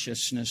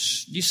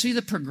righteousness. Do you see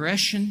the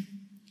progression?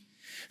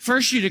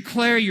 First, you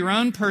declare your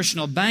own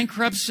personal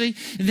bankruptcy.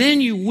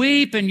 Then you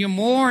weep and you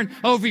mourn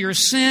over your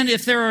sin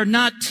if there are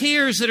not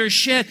tears that are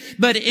shed.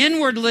 But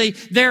inwardly,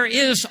 there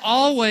is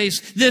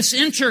always this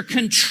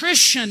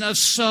intercontrition of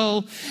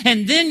soul.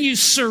 And then you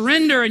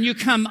surrender and you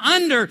come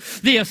under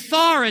the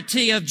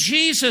authority of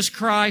Jesus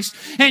Christ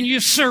and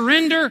you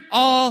surrender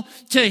all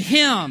to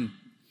Him.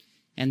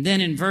 And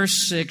then in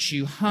verse 6,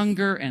 you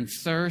hunger and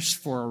thirst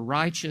for a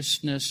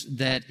righteousness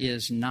that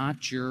is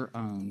not your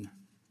own.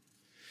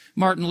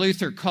 Martin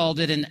Luther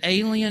called it an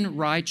alien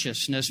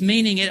righteousness,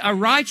 meaning a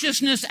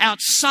righteousness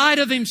outside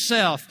of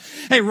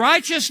himself, a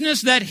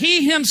righteousness that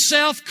he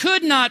himself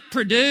could not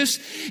produce.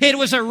 It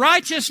was a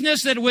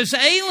righteousness that was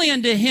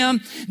alien to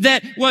him,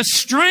 that was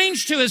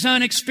strange to his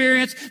own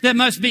experience, that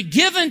must be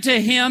given to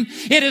him.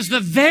 It is the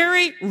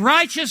very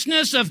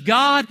righteousness of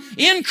God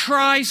in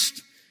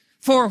Christ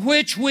for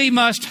which we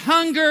must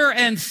hunger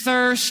and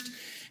thirst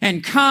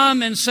and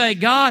come and say,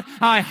 God,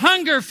 I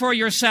hunger for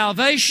your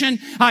salvation.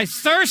 I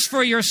thirst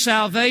for your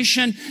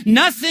salvation.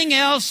 Nothing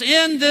else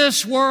in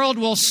this world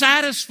will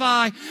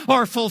satisfy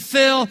or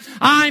fulfill.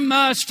 I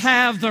must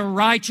have the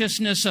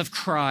righteousness of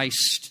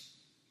Christ.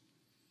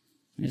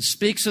 It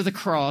speaks of the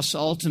cross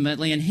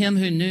ultimately, and Him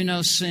who knew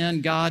no sin,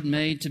 God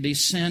made to be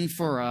sin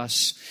for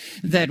us,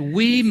 that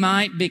we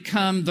might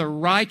become the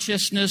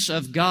righteousness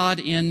of God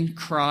in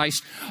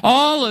Christ.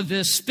 All of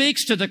this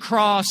speaks to the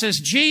cross as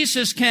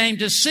Jesus came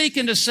to seek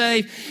and to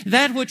save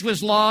that which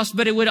was lost,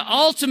 but it would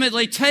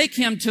ultimately take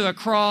Him to a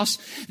cross,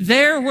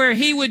 there where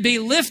He would be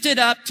lifted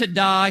up to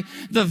die,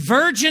 the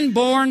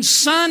virgin-born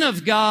Son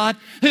of God,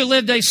 who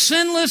lived a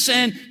sinless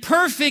and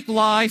perfect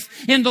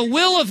life in the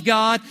will of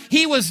God.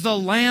 He was the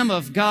Lamb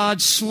of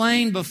God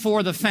slain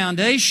before the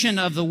foundation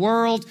of the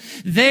world.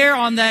 There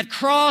on that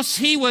cross,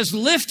 He was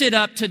lifted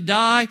up to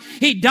die.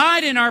 He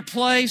died in our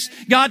place.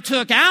 God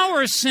took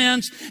our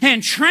sins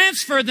and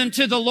transferred them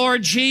to the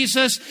Lord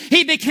Jesus.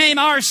 He became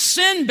our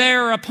sin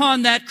bearer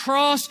upon that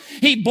cross.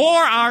 He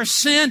bore our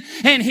sin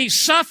and He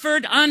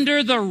suffered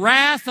under the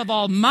wrath of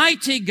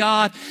Almighty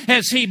God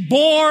as He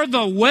bore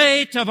the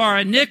weight of our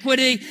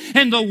iniquity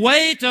and the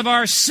weight of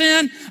our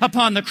sin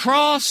upon the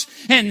cross.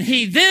 And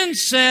He then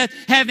said,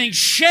 having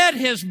shed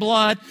His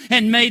blood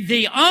and made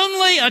the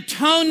only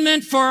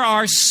atonement for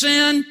our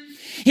sin,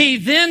 He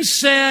then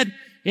said,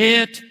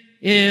 it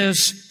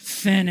is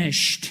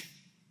finished.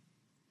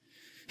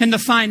 And the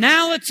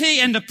finality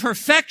and the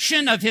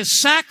perfection of His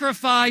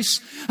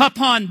sacrifice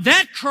upon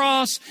that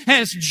cross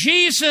as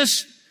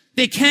Jesus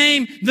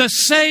became the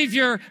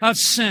Savior of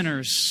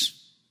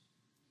sinners.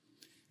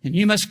 And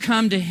you must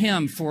come to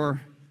Him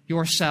for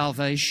your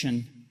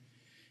salvation.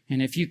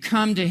 And if you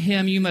come to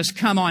Him, you must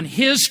come on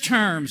His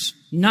terms,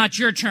 not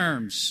your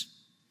terms.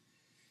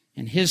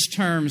 And His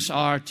terms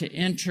are to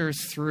enter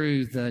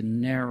through the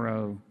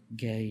narrow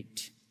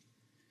gate.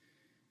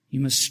 You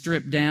must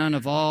strip down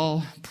of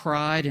all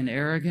pride and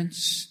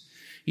arrogance.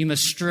 You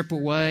must strip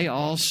away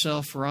all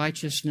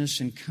self-righteousness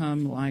and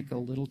come like a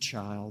little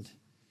child.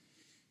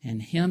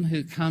 And him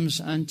who comes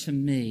unto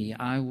me,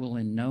 I will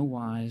in no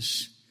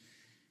wise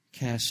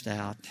cast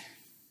out.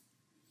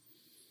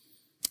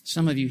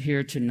 Some of you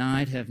here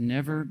tonight have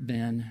never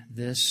been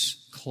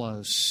this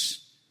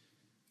close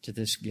to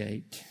this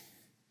gate.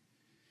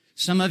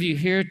 Some of you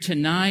here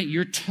tonight,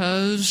 your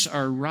toes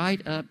are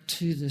right up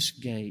to this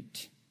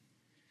gate.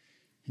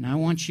 And I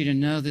want you to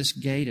know this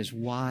gate is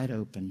wide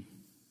open.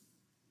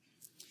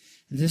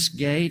 This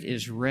gate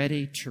is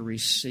ready to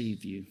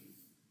receive you.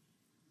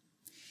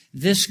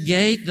 This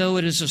gate, though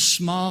it is a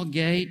small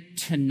gate,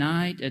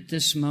 tonight at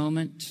this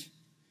moment,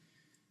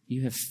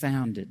 you have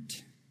found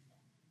it.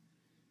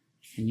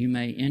 And you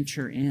may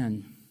enter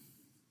in.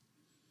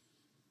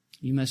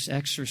 You must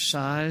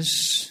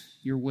exercise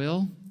your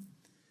will.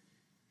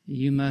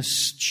 You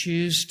must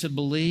choose to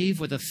believe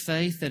with a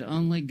faith that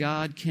only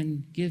God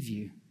can give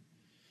you.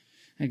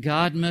 And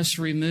God must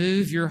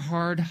remove your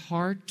hard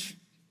heart.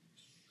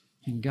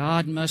 And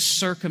God must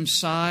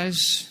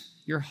circumcise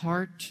your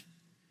heart.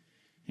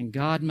 And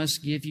God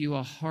must give you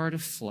a heart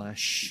of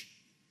flesh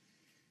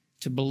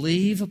to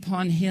believe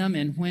upon Him.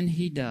 And when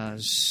He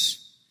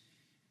does,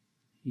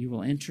 you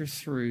will enter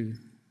through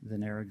the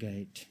narrow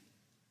gate.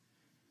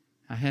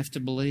 I have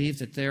to believe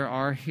that there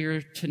are here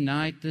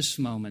tonight, this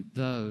moment,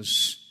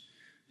 those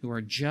who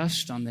are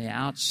just on the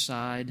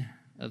outside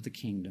of the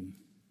kingdom.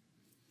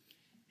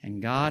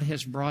 And God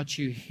has brought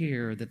you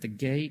here that the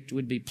gate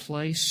would be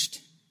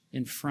placed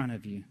in front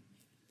of you.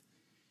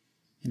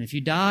 And if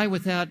you die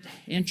without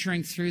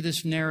entering through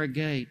this narrow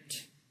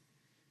gate,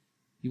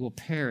 you will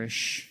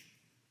perish.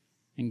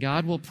 And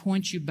God will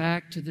point you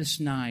back to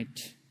this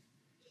night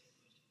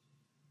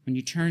when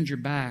you turned your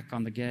back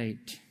on the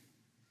gate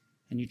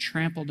and you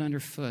trampled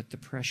underfoot the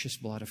precious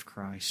blood of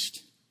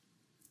Christ.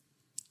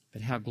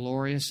 But how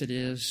glorious it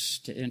is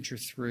to enter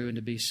through and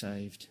to be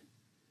saved.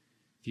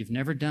 If you've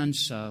never done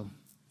so,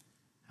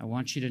 I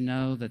want you to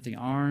know that the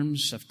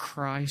arms of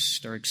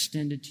Christ are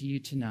extended to you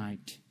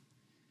tonight,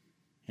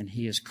 and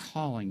He is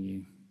calling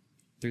you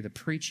through the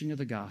preaching of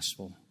the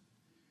gospel.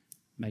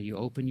 May you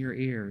open your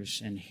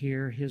ears and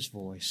hear His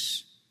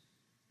voice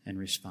and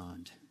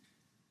respond.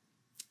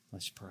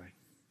 Let's pray.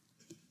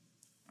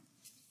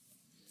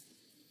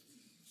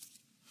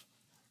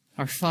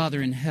 Our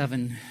Father in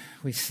heaven,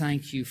 we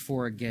thank You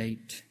for a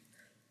gate,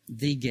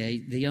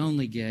 the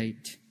only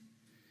gate,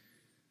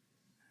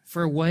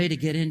 for a way to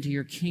get into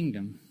Your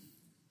kingdom.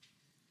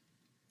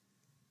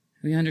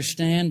 We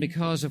understand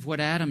because of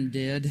what Adam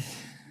did,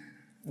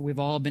 we've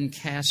all been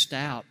cast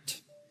out.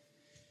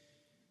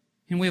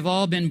 And we've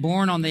all been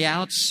born on the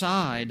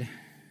outside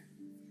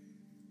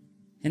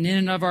and in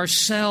and of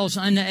ourselves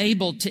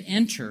unable to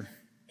enter.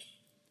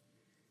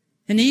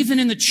 And even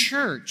in the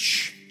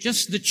church,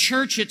 just the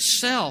church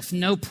itself,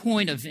 no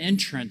point of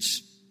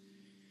entrance.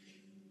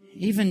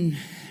 Even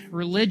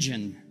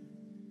religion,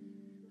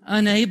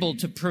 unable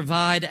to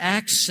provide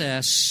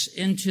access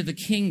into the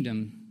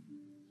kingdom.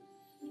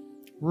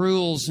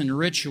 Rules and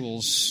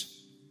rituals,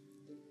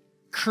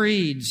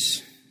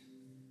 creeds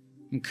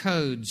and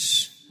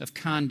codes of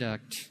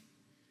conduct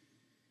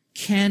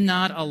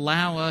cannot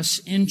allow us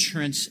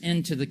entrance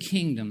into the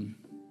kingdom.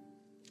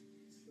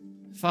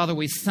 Father,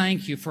 we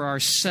thank You for our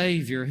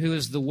Savior, who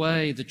is the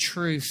way, the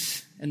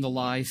truth, and the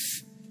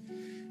life.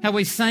 How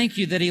we thank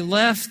you that He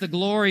left the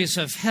glories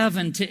of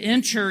heaven to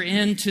enter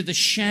into the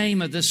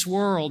shame of this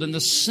world and the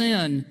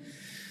sin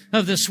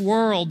of this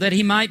world, that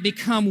He might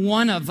become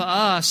one of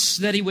us,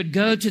 that He would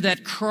go to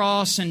that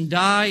cross and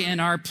die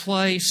in our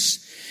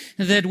place,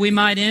 that we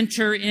might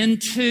enter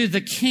into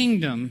the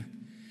kingdom.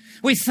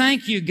 We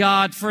thank you,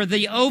 God, for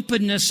the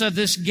openness of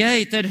this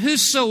gate, that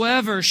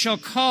whosoever shall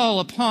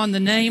call upon the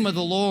name of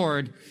the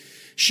Lord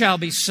shall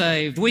be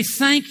saved. We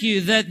thank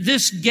you that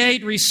this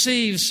gate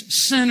receives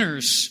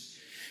sinners.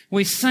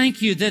 We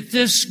thank you that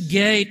this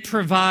gate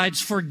provides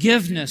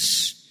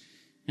forgiveness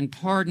and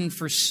pardon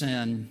for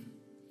sin.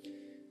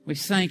 We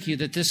thank you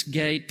that this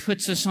gate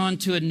puts us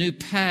onto a new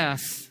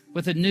path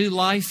with a new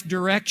life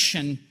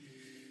direction,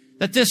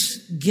 that this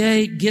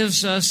gate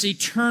gives us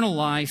eternal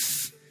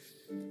life,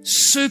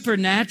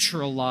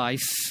 supernatural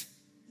life.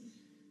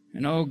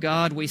 And oh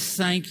God, we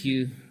thank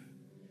you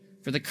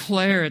for the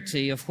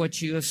clarity of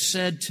what you have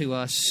said to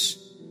us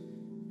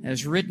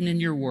as written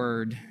in your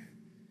word.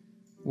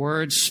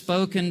 Words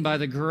spoken by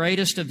the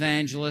greatest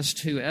evangelist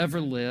who ever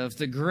lived,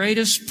 the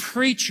greatest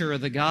preacher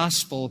of the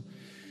gospel,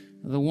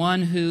 the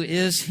one who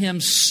is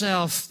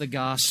Himself the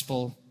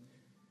gospel,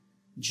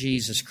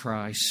 Jesus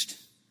Christ.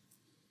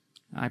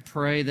 I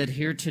pray that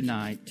here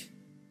tonight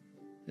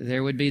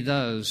there would be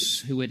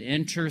those who would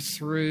enter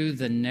through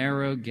the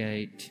narrow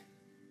gate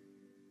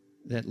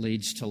that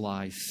leads to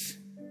life.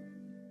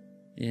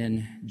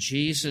 In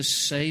Jesus'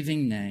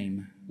 saving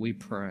name we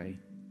pray.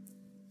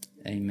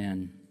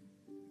 Amen.